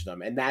challenge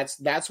them? And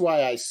that's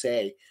why I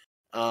say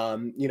I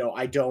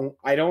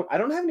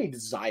don't have any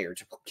desire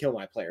to kill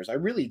my players. I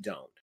really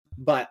don't.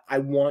 But I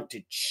want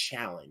to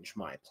challenge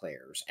my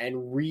players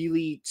and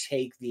really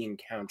take the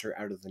encounter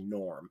out of the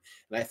norm.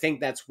 And I think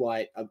that's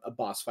what a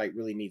boss fight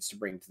really needs to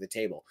bring to the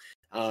table.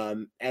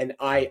 And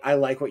I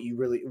like what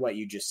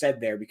you just said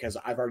there because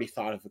I've already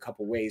thought of a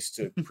couple ways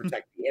to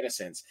protect the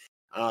innocents.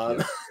 Um,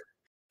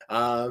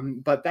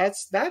 Yep. but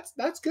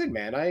that's good,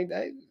 man. I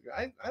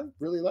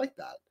really like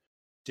that.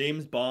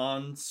 James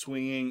Bond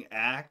swinging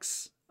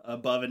axe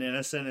above an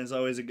innocent is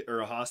always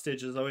or a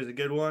hostage is always a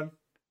good one.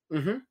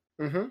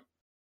 Mm-hmm. Mm-hmm.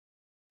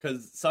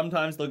 Because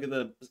sometimes they'll get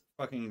the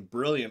fucking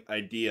brilliant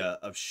idea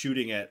of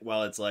shooting it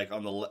while it's like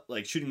on the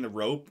like shooting the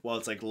rope while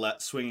it's like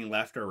swinging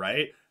left or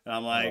right, and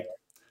I'm like,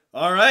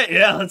 all right,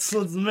 yeah, let's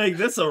make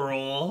this a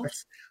roll.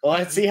 Well,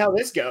 let's see how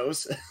this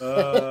goes.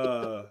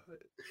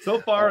 So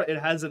far it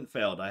hasn't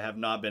failed. I have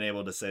not been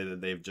able to say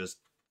that they've just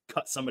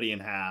cut somebody in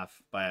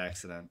half by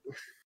accident.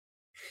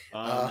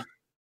 But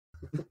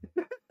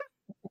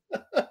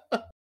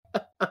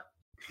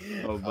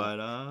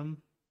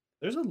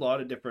there's a lot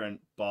of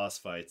different boss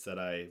fights that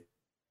I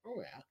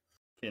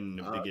can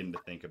begin to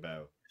think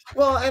about.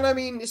 Well, and I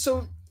mean,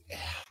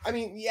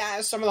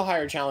 yeah, some of the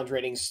higher challenge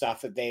rating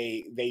stuff that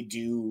they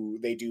do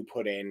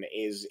put in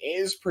is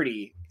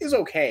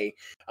okay.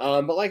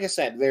 But like I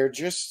said,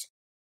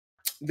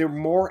 they're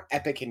more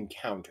epic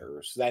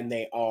encounters than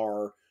they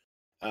are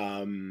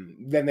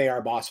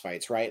boss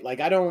fights, right? Like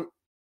I don't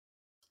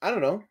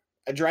know,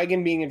 a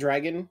dragon being a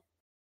dragon,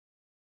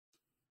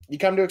 you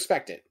come to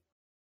expect it,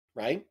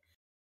 right?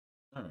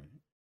 All right.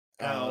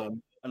 Now,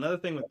 another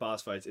thing with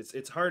boss fights,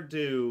 it's hard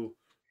to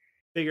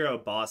figure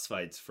out boss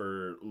fights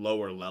for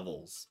lower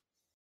levels.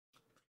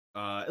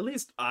 At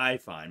least I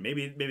find.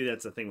 Maybe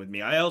that's the thing with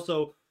me. I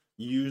also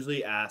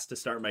usually ask to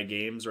start my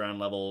games around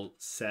level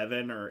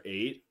 7 or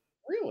 8.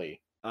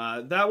 Really?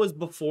 That was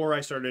before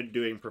I started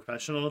doing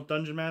professional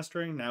dungeon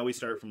mastering. Now we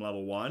start from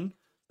level 1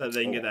 so that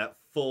they can get that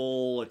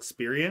full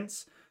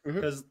experience.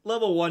 Because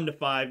level 1 to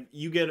 5,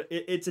 you get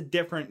it's a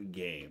different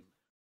game.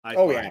 I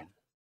find,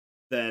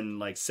 than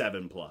like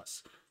 7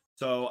 plus.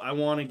 So I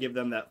want to give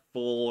them that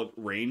full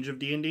range of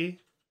D&D.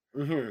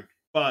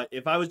 But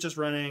if I was just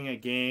running a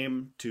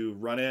game to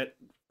run it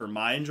for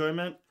my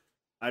enjoyment,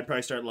 I'd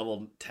probably start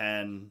level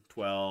 10,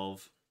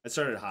 12. I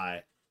started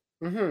high.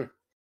 Because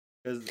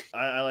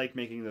I like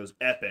making those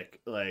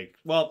epic, like,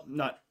 well,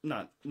 not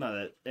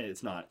that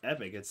it's not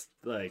epic. It's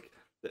like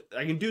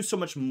I can do so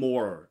much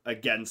more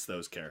against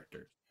those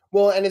characters.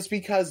 Well, and it's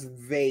because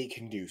they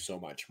can do so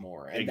much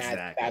more, and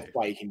that's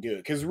why you can do it.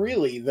 Because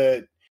really,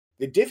 the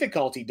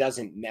difficulty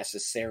doesn't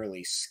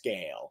necessarily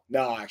scale.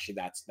 No, actually,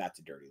 that's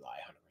a dirty lie,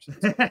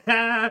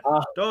 100%.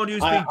 Don't you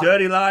speak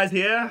dirty lies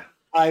here?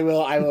 I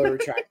will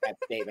retract that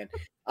statement.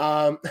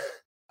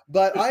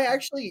 But I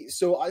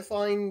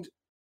find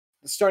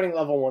starting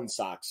level 1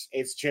 sucks.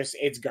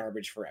 It's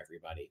garbage for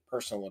everybody.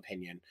 Personal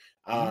opinion.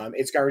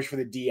 It's garbage for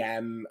the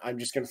DM. I'm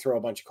just gonna throw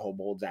a bunch of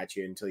kobolds at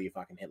you until you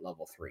fucking hit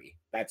level 3.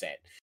 That's it.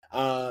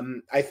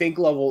 I think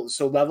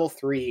level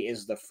 3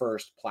 is the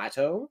first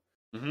plateau.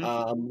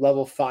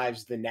 Level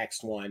 5's the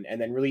next one, and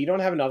then really you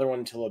don't have another one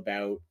until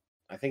about,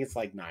 I think it's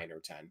like 9 or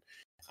 10.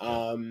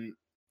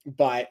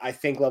 But I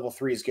think level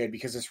 3 is good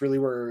because it's really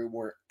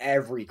where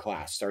every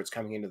class starts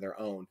coming into their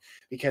own,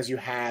 because you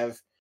have,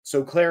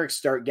 so clerics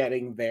start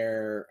getting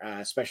their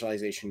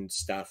specialization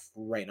stuff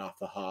right off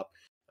the hop.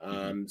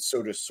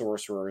 So do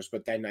sorcerers,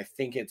 but then I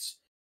think it's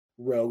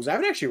rogues. I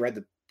haven't actually read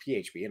the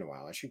PHB in a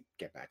while. I should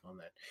get back on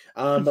that.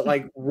 But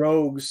like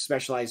rogues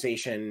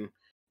specialization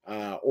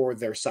or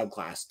their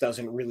subclass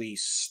doesn't really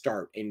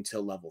start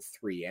until level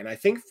 3, and I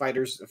think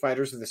fighters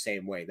are the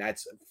same way.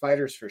 That's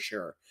fighters for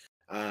sure.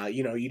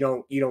 You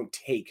don't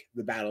take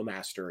the battle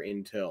master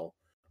until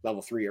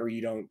level 3, or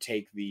you don't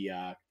take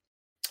the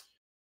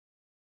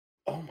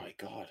oh my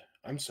god,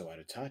 I'm so out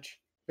of touch.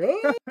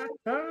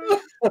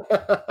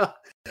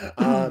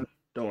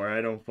 Don't worry,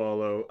 I don't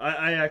follow.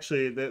 I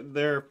actually,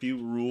 there are a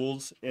few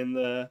rules in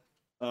the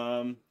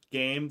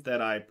game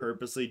that I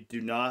purposely do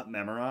not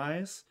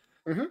memorize,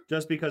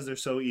 just because they're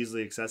so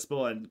easily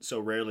accessible and so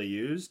rarely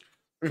used.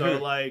 So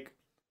like,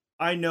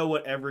 I know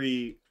what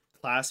every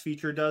class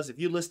feature does. If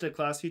you list a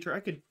class feature, I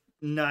could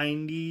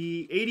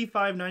 90%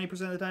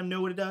 of the time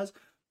know what it does.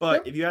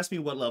 But if you ask me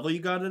what level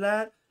you got it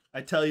at, I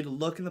tell you to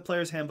look in the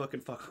player's handbook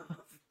and fuck off.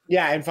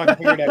 Yeah, and fucking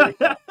figure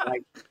it out.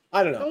 Like,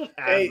 I don't know.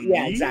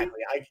 Yeah, exactly.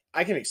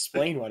 I can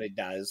explain what it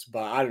does,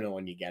 but I don't know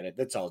when you get it.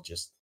 That's all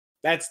just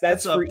that's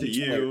up to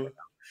you.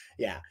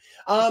 Yeah.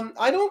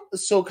 I don't.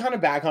 So kind of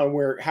back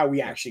on how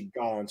we actually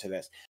got onto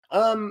this.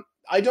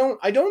 I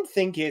don't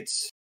think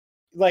it's,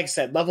 like I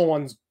said, level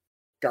 1's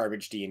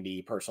garbage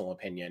D&D. Personal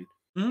opinion.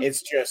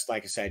 It's just,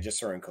 like I said, just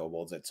throwing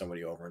kobolds at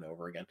somebody over and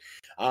over again.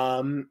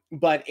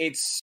 But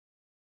it's,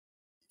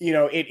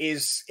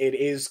 it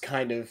is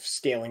kind of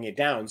scaling it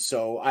down.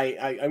 So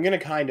I'm going to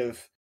kind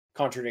of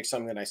contradict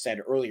something that I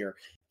said earlier.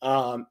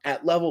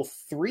 At level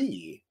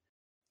 3,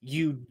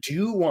 you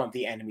do want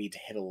the enemy to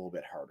hit a little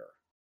bit harder,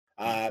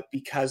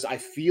 because I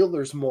feel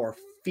there's more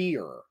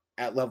fear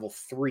at level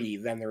 3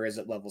 than there is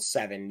at level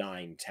 7,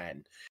 9,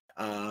 10.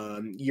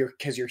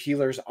 Because your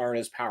healers aren't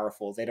as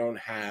powerful. They don't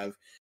have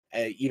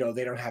they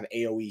don't have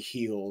AoE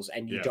heals,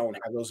 and you don't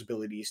have those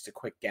abilities to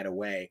quick get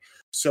away.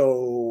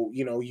 So,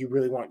 you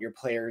really want your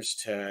players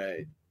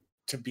to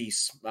be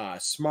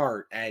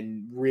smart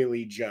and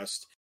really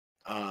just,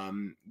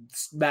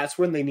 that's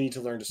when they need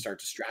to learn to start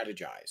to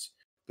strategize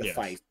the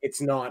fight.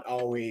 It's not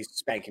always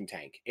spank and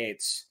tank.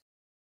 It's,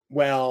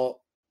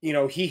 well,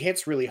 he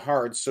hits really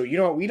hard, so,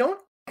 we don't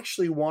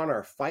actually want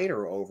our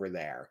fighter over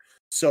there.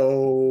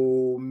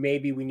 So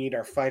maybe we need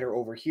our fighter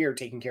over here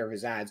taking care of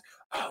his ads.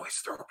 Always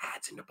throw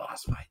ads into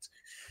boss fights.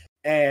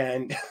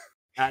 And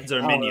Ads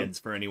are um, minions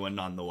for anyone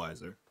none the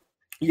wiser.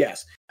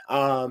 yes.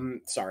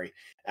 Sorry.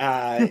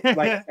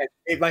 Like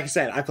I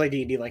said, I play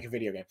D&D like a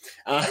video game.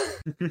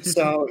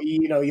 So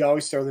you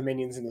always throw the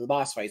minions into the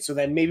boss fight. So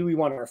then maybe we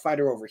want our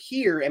fighter over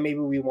here, and maybe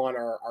we want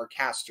our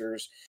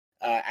casters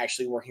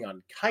actually working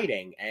on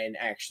kiting and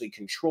actually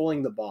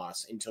controlling the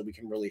boss until we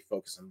can really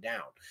focus them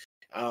down.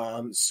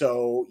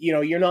 So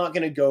you're not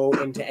going to go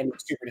into any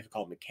super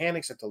difficult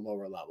mechanics at the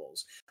lower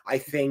levels. I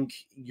think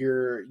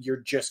you're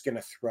just going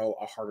to throw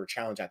a harder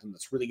challenge at them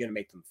that's really going to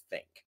make them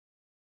think.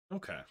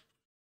 Okay.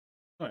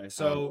 All right.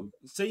 So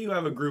say you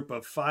have a group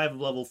of 5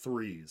 level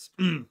 3s.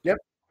 Yep.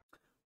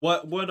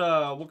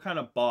 What kind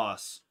of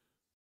boss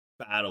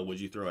battle would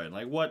you throw in?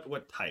 Like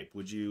what type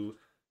would you?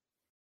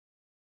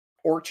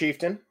 Orc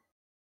chieftain.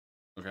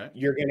 Okay.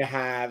 You're gonna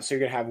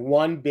have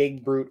one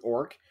big brute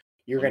orc.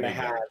 You're gonna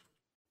have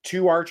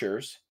 2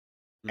 archers,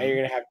 and you're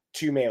gonna have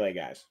 2 melee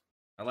guys.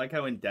 I like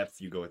how in depth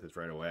you go with this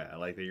right away. I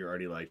like that you're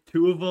already like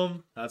 2 of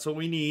them. That's what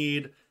we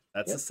need.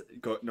 That's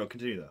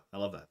continue though. I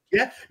love that.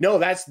 Yeah, no,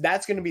 that's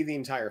going to be the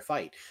entire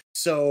fight.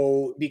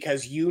 So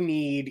because you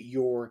need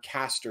your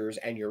casters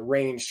and your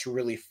range to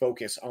really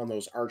focus on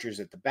those archers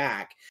at the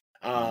back,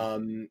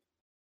 and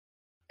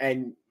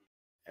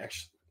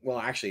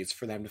actually, it's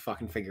for them to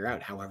fucking figure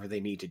out however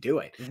they need to do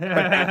it. But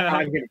that's how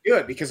I'm going to do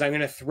it, because I'm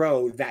going to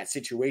throw that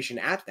situation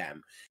at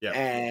them,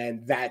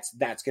 and that's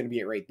going to be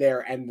it right there.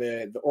 And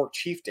the orc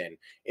chieftain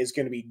is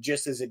going to be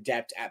just as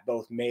adept at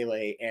both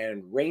melee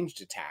and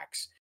ranged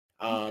attacks.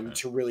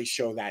 To really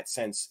show that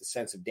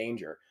sense of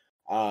danger.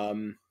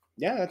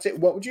 Yeah, that's it.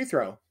 What would you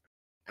throw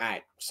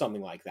at something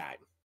like that?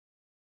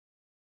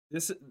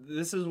 This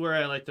is where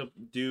I like to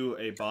do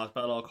a boss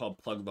battle called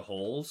Plug the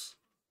Holes.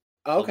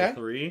 Okay.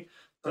 Level 3.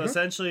 So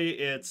essentially,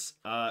 it's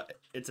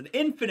an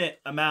infinite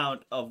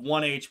amount of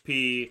 1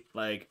 HP,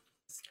 like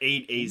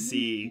 8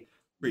 AC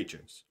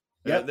creatures.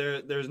 Yeah.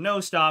 There's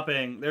no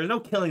stopping. There's no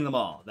killing them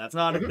all. That's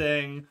not a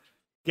thing.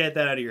 Get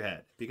that out of your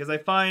head, because I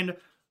find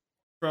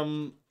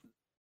from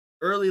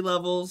early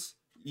levels,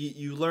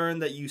 you learn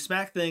that you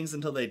smack things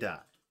until they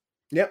die.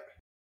 Yep.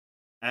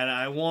 And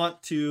I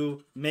want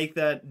to make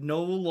that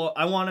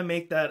I want to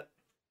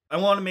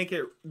make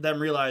it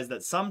them realize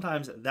that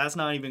sometimes that's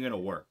not even going to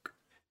work.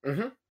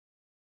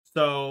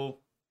 So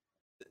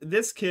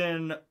this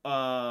can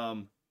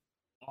often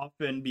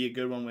be a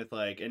good one with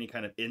like any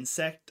kind of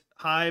insect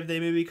hive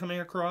they may be coming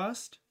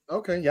across.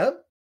 Okay.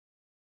 Yep.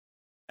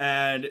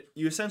 And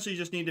you essentially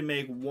just need to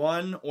make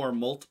one or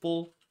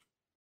multiple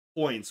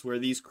points where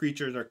these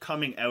creatures are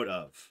coming out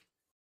of.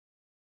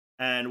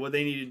 And what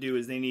they need to do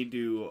is they need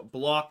to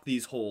block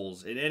these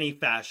holes in any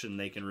fashion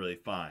they can really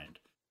find.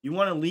 You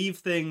want to leave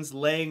things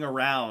laying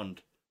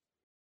around.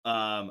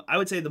 I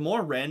would say the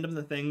more random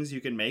the things you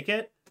can make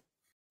it,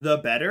 the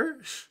better.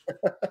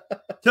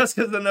 Just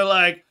because then they're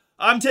like,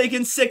 I'm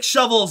taking 6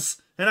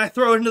 shovels and I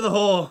throw it into the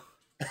hole.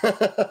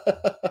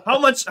 How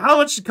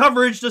much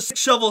coverage does 6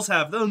 shovels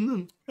have?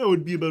 That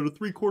would be about a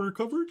 3/4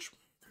 coverage.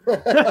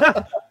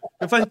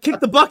 If I kick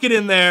the bucket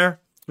in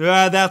there,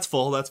 that's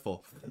full. That's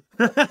full.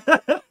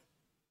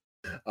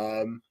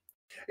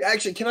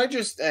 Actually, can I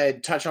just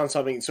touch on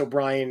something? So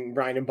Brian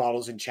and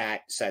Bottles in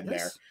chat said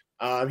there.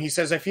 He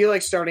says, I feel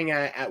like starting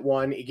at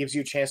 1, it gives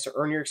you a chance to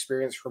earn your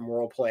experience from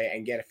role play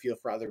and get a feel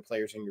for other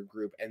players in your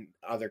group and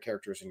other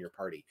characters in your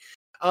party.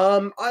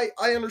 I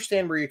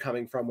understand where you're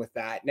coming from with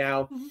that.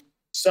 Now,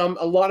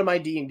 a lot of my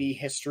D&D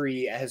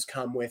history has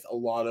come with a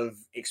lot of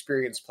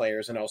experienced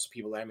players and also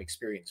people that I'm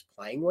experienced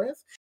playing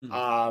with.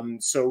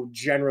 So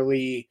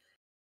generally,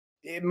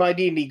 my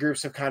D&D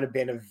groups have kind of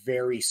been a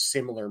very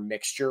similar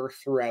mixture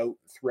throughout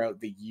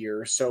the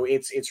year. So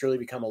it's really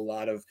become a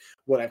lot of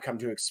what I've come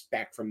to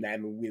expect from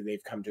them and what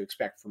they've come to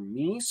expect from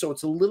me. So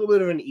it's a little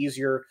bit of an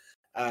easier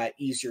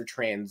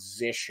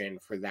transition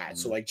for that.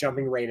 So like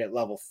jumping right at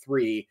level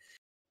 3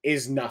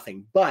 is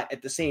nothing. But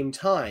at the same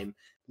time,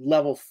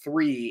 level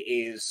 3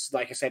 is,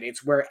 like I said,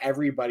 it's where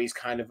everybody's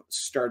kind of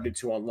started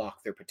to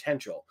unlock their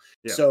potential.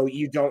 So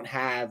you don't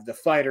have the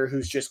fighter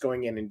who's just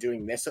going in and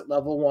doing this at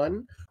level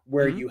 1,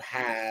 where you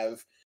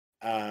have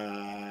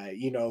the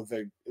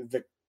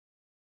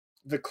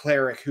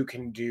cleric who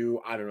can do,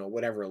 I don't know,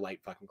 whatever a light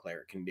fucking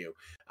cleric can do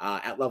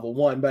at level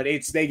 1, but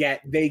they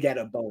get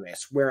a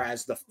bonus,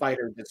 whereas the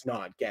fighter does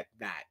not get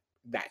that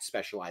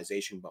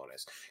specialization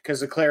bonus, because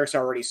the cleric's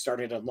already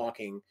started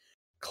unlocking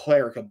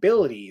cleric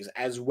abilities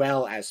as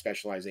well as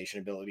specialization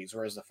abilities,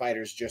 whereas the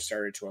fighters just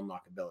started to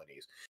unlock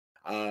abilities.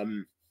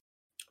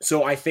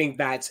 So I think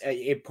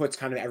it puts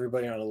kind of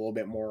everybody on a little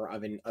bit more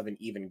of an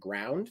even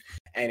ground,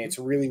 and it's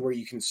really where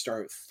you can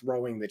start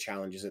throwing the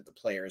challenges at the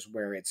players,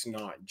 where it's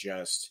not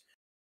just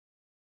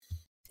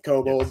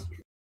kobold.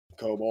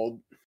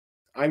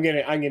 I'm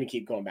gonna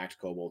keep going back to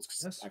kobolds.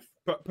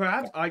 But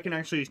perhaps I can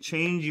actually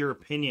change your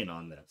opinion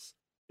on this,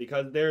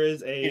 because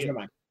there's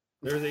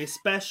a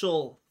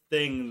special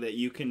thing that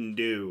you can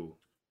do,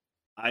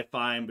 I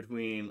find,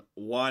 between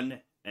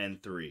 1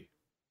 and 3.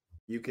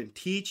 You can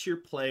teach your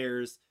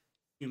players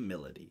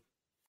humility.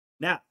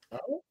 Now,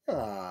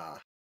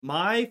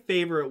 my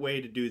favorite way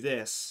to do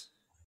this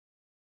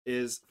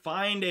is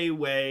find a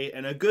way,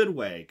 and a good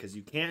way, because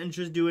you can't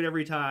just do it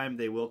every time.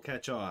 They will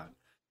catch on.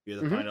 You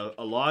have to find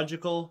a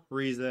logical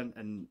reason,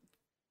 and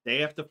they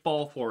have to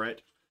fall for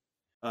it.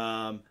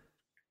 But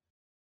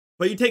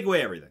you take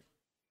away everything.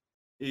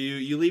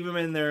 You leave them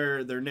in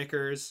their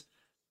knickers,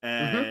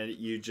 and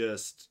you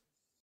just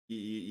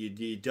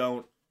you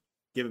don't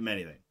give them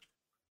anything,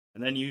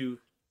 and then you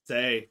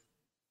say,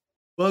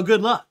 "Well,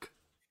 good luck."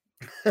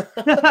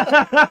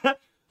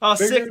 Oh,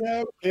 Figure 6, it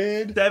out,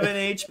 kid. 7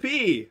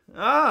 HP.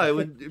 Ah, it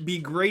would be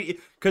great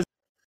because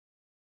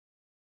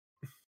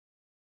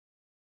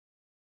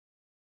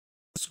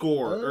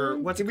score or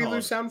what's Did it we called?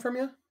 lose sound from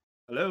you?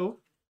 Hello.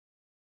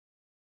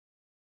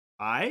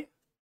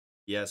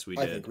 Yes, we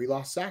I did. think we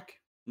lost Zach.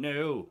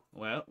 No.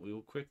 Well, we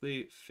will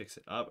quickly fix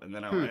it up, and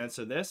then I'll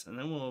answer this, and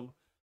then we'll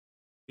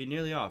be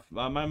nearly off.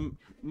 My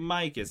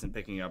mic isn't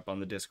picking up on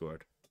the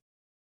Discord.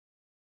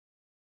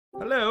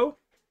 Hello.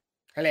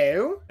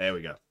 Hello. There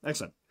we go.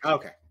 Excellent.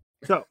 Okay.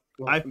 So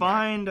Well, I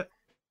find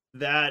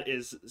that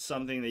is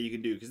something that you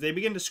can do because they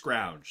begin to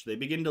scrounge. They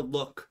begin to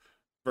look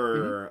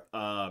for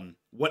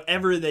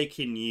whatever they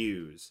can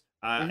use.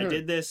 I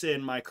did this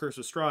in my Curse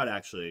of Strahd,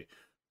 actually,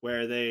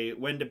 where they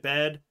went to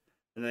bed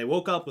and they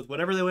woke up with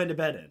whatever they went to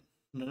bed in.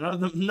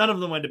 None of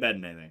them went to bed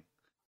in anything.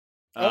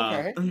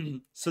 Okay.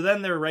 So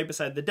then they're right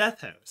beside the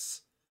Death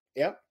House.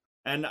 Yep.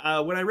 And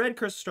when I read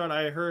Curse of Strahd,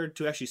 I heard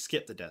to actually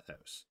skip the Death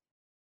House.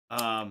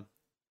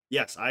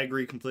 Yes, I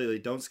agree completely.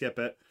 Don't skip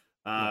it.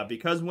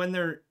 Because when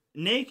they're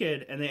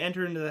naked and they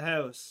enter into the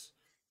house,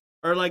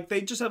 or like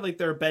they just have like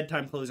their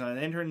bedtime clothes on and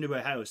they enter into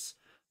a house,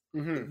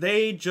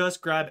 they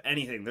just grab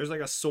anything. There's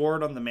like a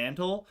sword on the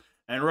mantle,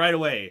 and right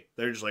away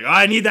they're just like, oh,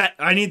 I need that,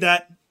 I need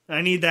that,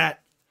 I need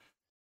that.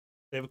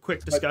 They have a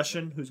quick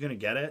discussion. Who's gonna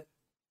get it?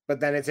 But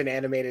then it's an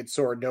animated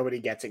sword. Nobody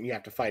gets it, and you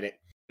have to fight it.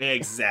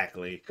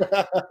 Exactly.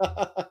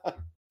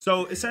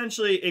 So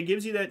essentially, it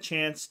gives you that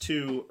chance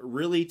to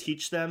really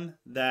teach them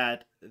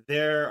that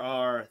there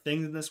are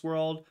things in this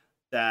world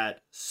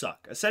that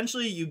suck.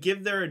 Essentially, you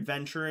give their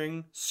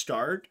adventuring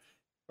start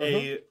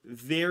a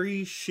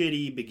very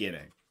shitty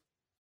beginning.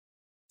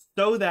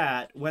 So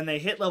that when they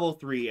hit level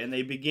 3 and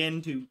they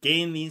begin to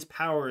gain these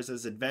powers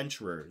as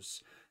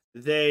adventurers,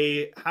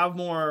 they have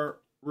more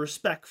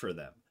respect for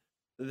them.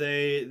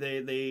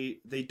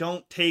 They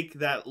don't take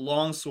that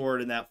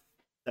longsword and that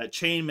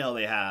chainmail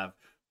they have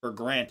for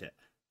granted.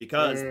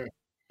 Because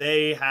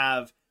they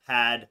have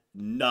had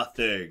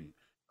nothing.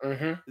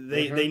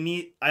 They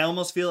need. I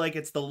almost feel like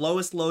it's the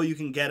lowest low you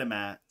can get them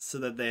at, so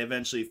that they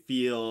eventually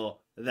feel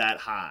that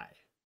high.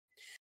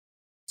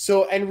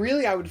 So, and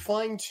really, I would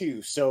find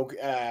too. So,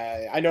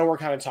 I know we're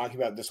kind of talking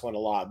about this one a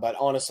lot, but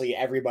honestly,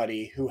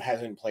 everybody who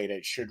hasn't played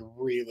it should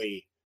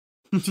really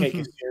take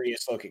a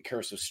serious look at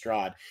Curse of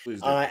Strahd.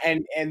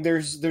 And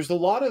there's a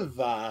lot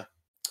of.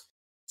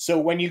 So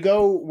when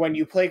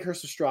you play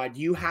Curse of Strahd,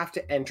 you have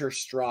to enter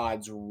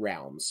Strahd's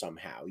realm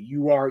somehow.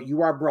 You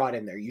are brought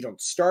in there. You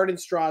don't start in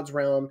Strahd's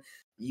realm.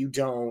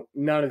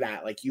 None of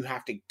that. Like, you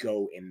have to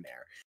go in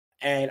there.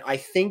 And I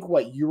think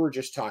what you were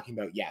just talking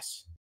about,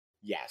 yes.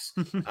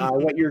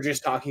 What you're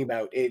just talking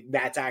about,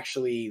 that's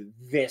actually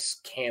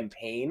this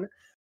campaign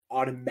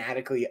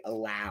automatically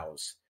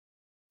allows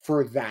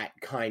for that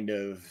kind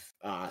of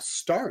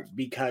start,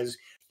 because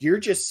you're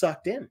just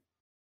sucked in.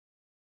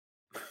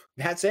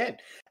 That's it.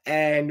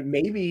 And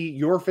maybe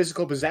your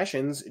physical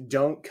possessions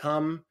don't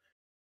come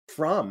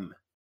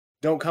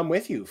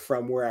with you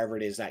from wherever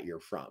it is that you're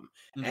from.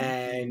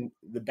 And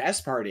the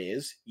best part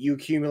is you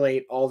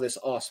accumulate all this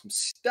awesome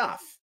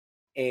stuff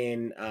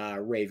in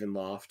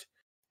Ravenloft,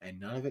 and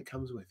none of it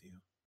comes with you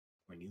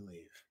when you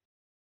leave.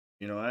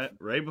 You know what?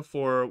 Right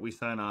before we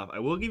sign off, I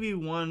will give you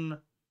one,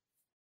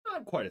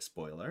 not quite a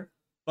spoiler,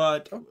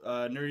 but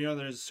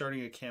there's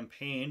starting a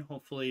campaign,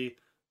 hopefully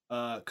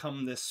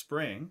come this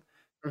spring.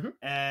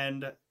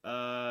 And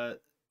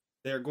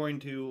they're going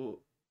to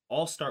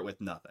all start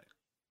with nothing.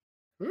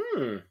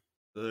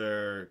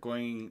 They're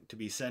going to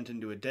be sent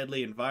into a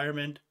deadly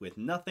environment with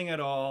nothing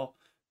at all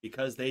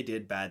because they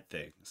did bad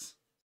things.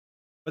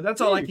 But that's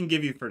all I can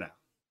give you for now.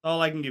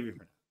 But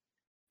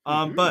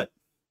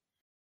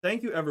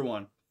thank you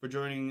everyone for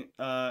joining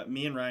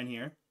me and Ryan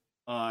here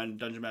on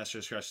Dungeon Master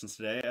Discussions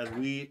today as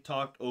we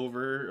talked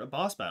over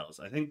boss battles.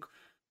 I think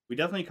we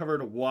definitely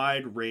covered a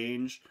wide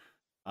range.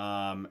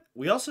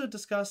 We also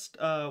discussed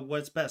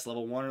what's best,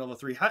 level 1 or level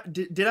 3.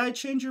 Did I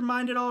change your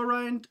mind at all,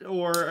 Ryan,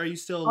 or are you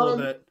still a little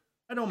bit?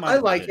 I don't mind. I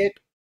like it.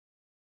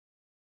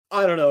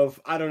 I don't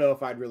know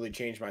if I'd really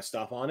change my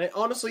stuff on it.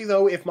 Honestly,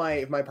 though, if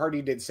my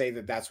party did say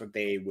that that's what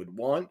they would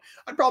want,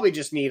 I'd probably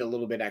just need a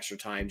little bit extra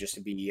time just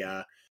to be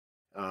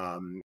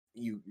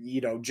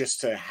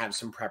just to have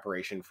some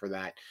preparation for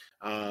that.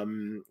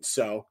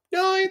 So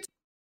no,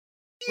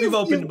 we've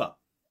opened them up.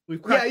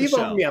 We've cracked you've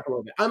opened me up a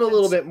little bit. I'm a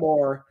little bit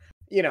more.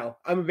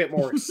 I'm a bit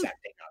more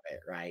accepting of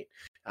it, right?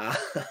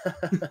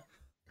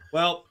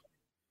 Well,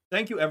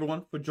 thank you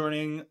everyone for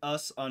joining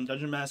us on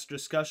Dungeon Master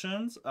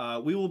Discussions.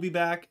 We will be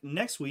back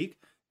next week,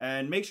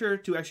 and make sure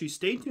to actually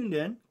stay tuned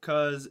in,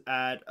 because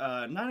at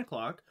 9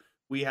 o'clock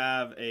we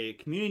have a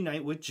community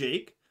night with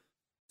Jake.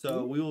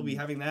 So we will be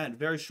having that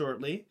very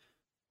shortly.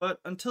 But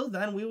until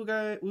then, we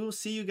will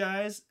see you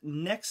guys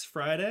next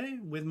Friday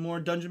with more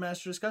Dungeon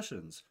Master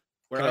discussions,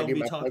 where I will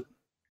be talking.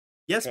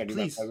 Yes,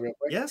 please. Real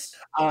quick? Yes.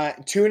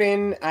 Tune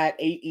in at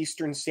 8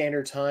 Eastern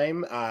Standard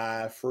Time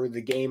for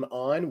the game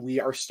on. We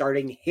are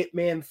starting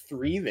Hitman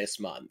 3 this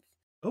month.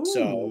 Ooh.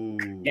 So,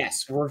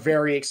 yes, we're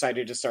very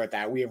excited to start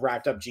that. We have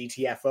wrapped up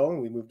GTFO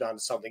and we moved on to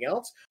something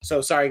else.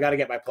 So, sorry, got to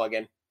get my plug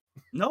in.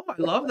 No, I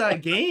love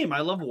that game. I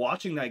love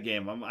watching that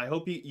game. I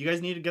hope you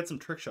guys need to get some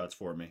trick shots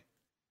for me.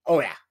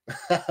 Oh, yeah.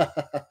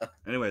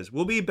 Anyways,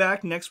 we'll be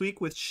back next week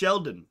with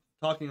Sheldon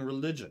talking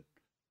religion.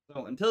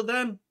 So, until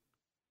then,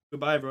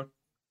 goodbye, everyone.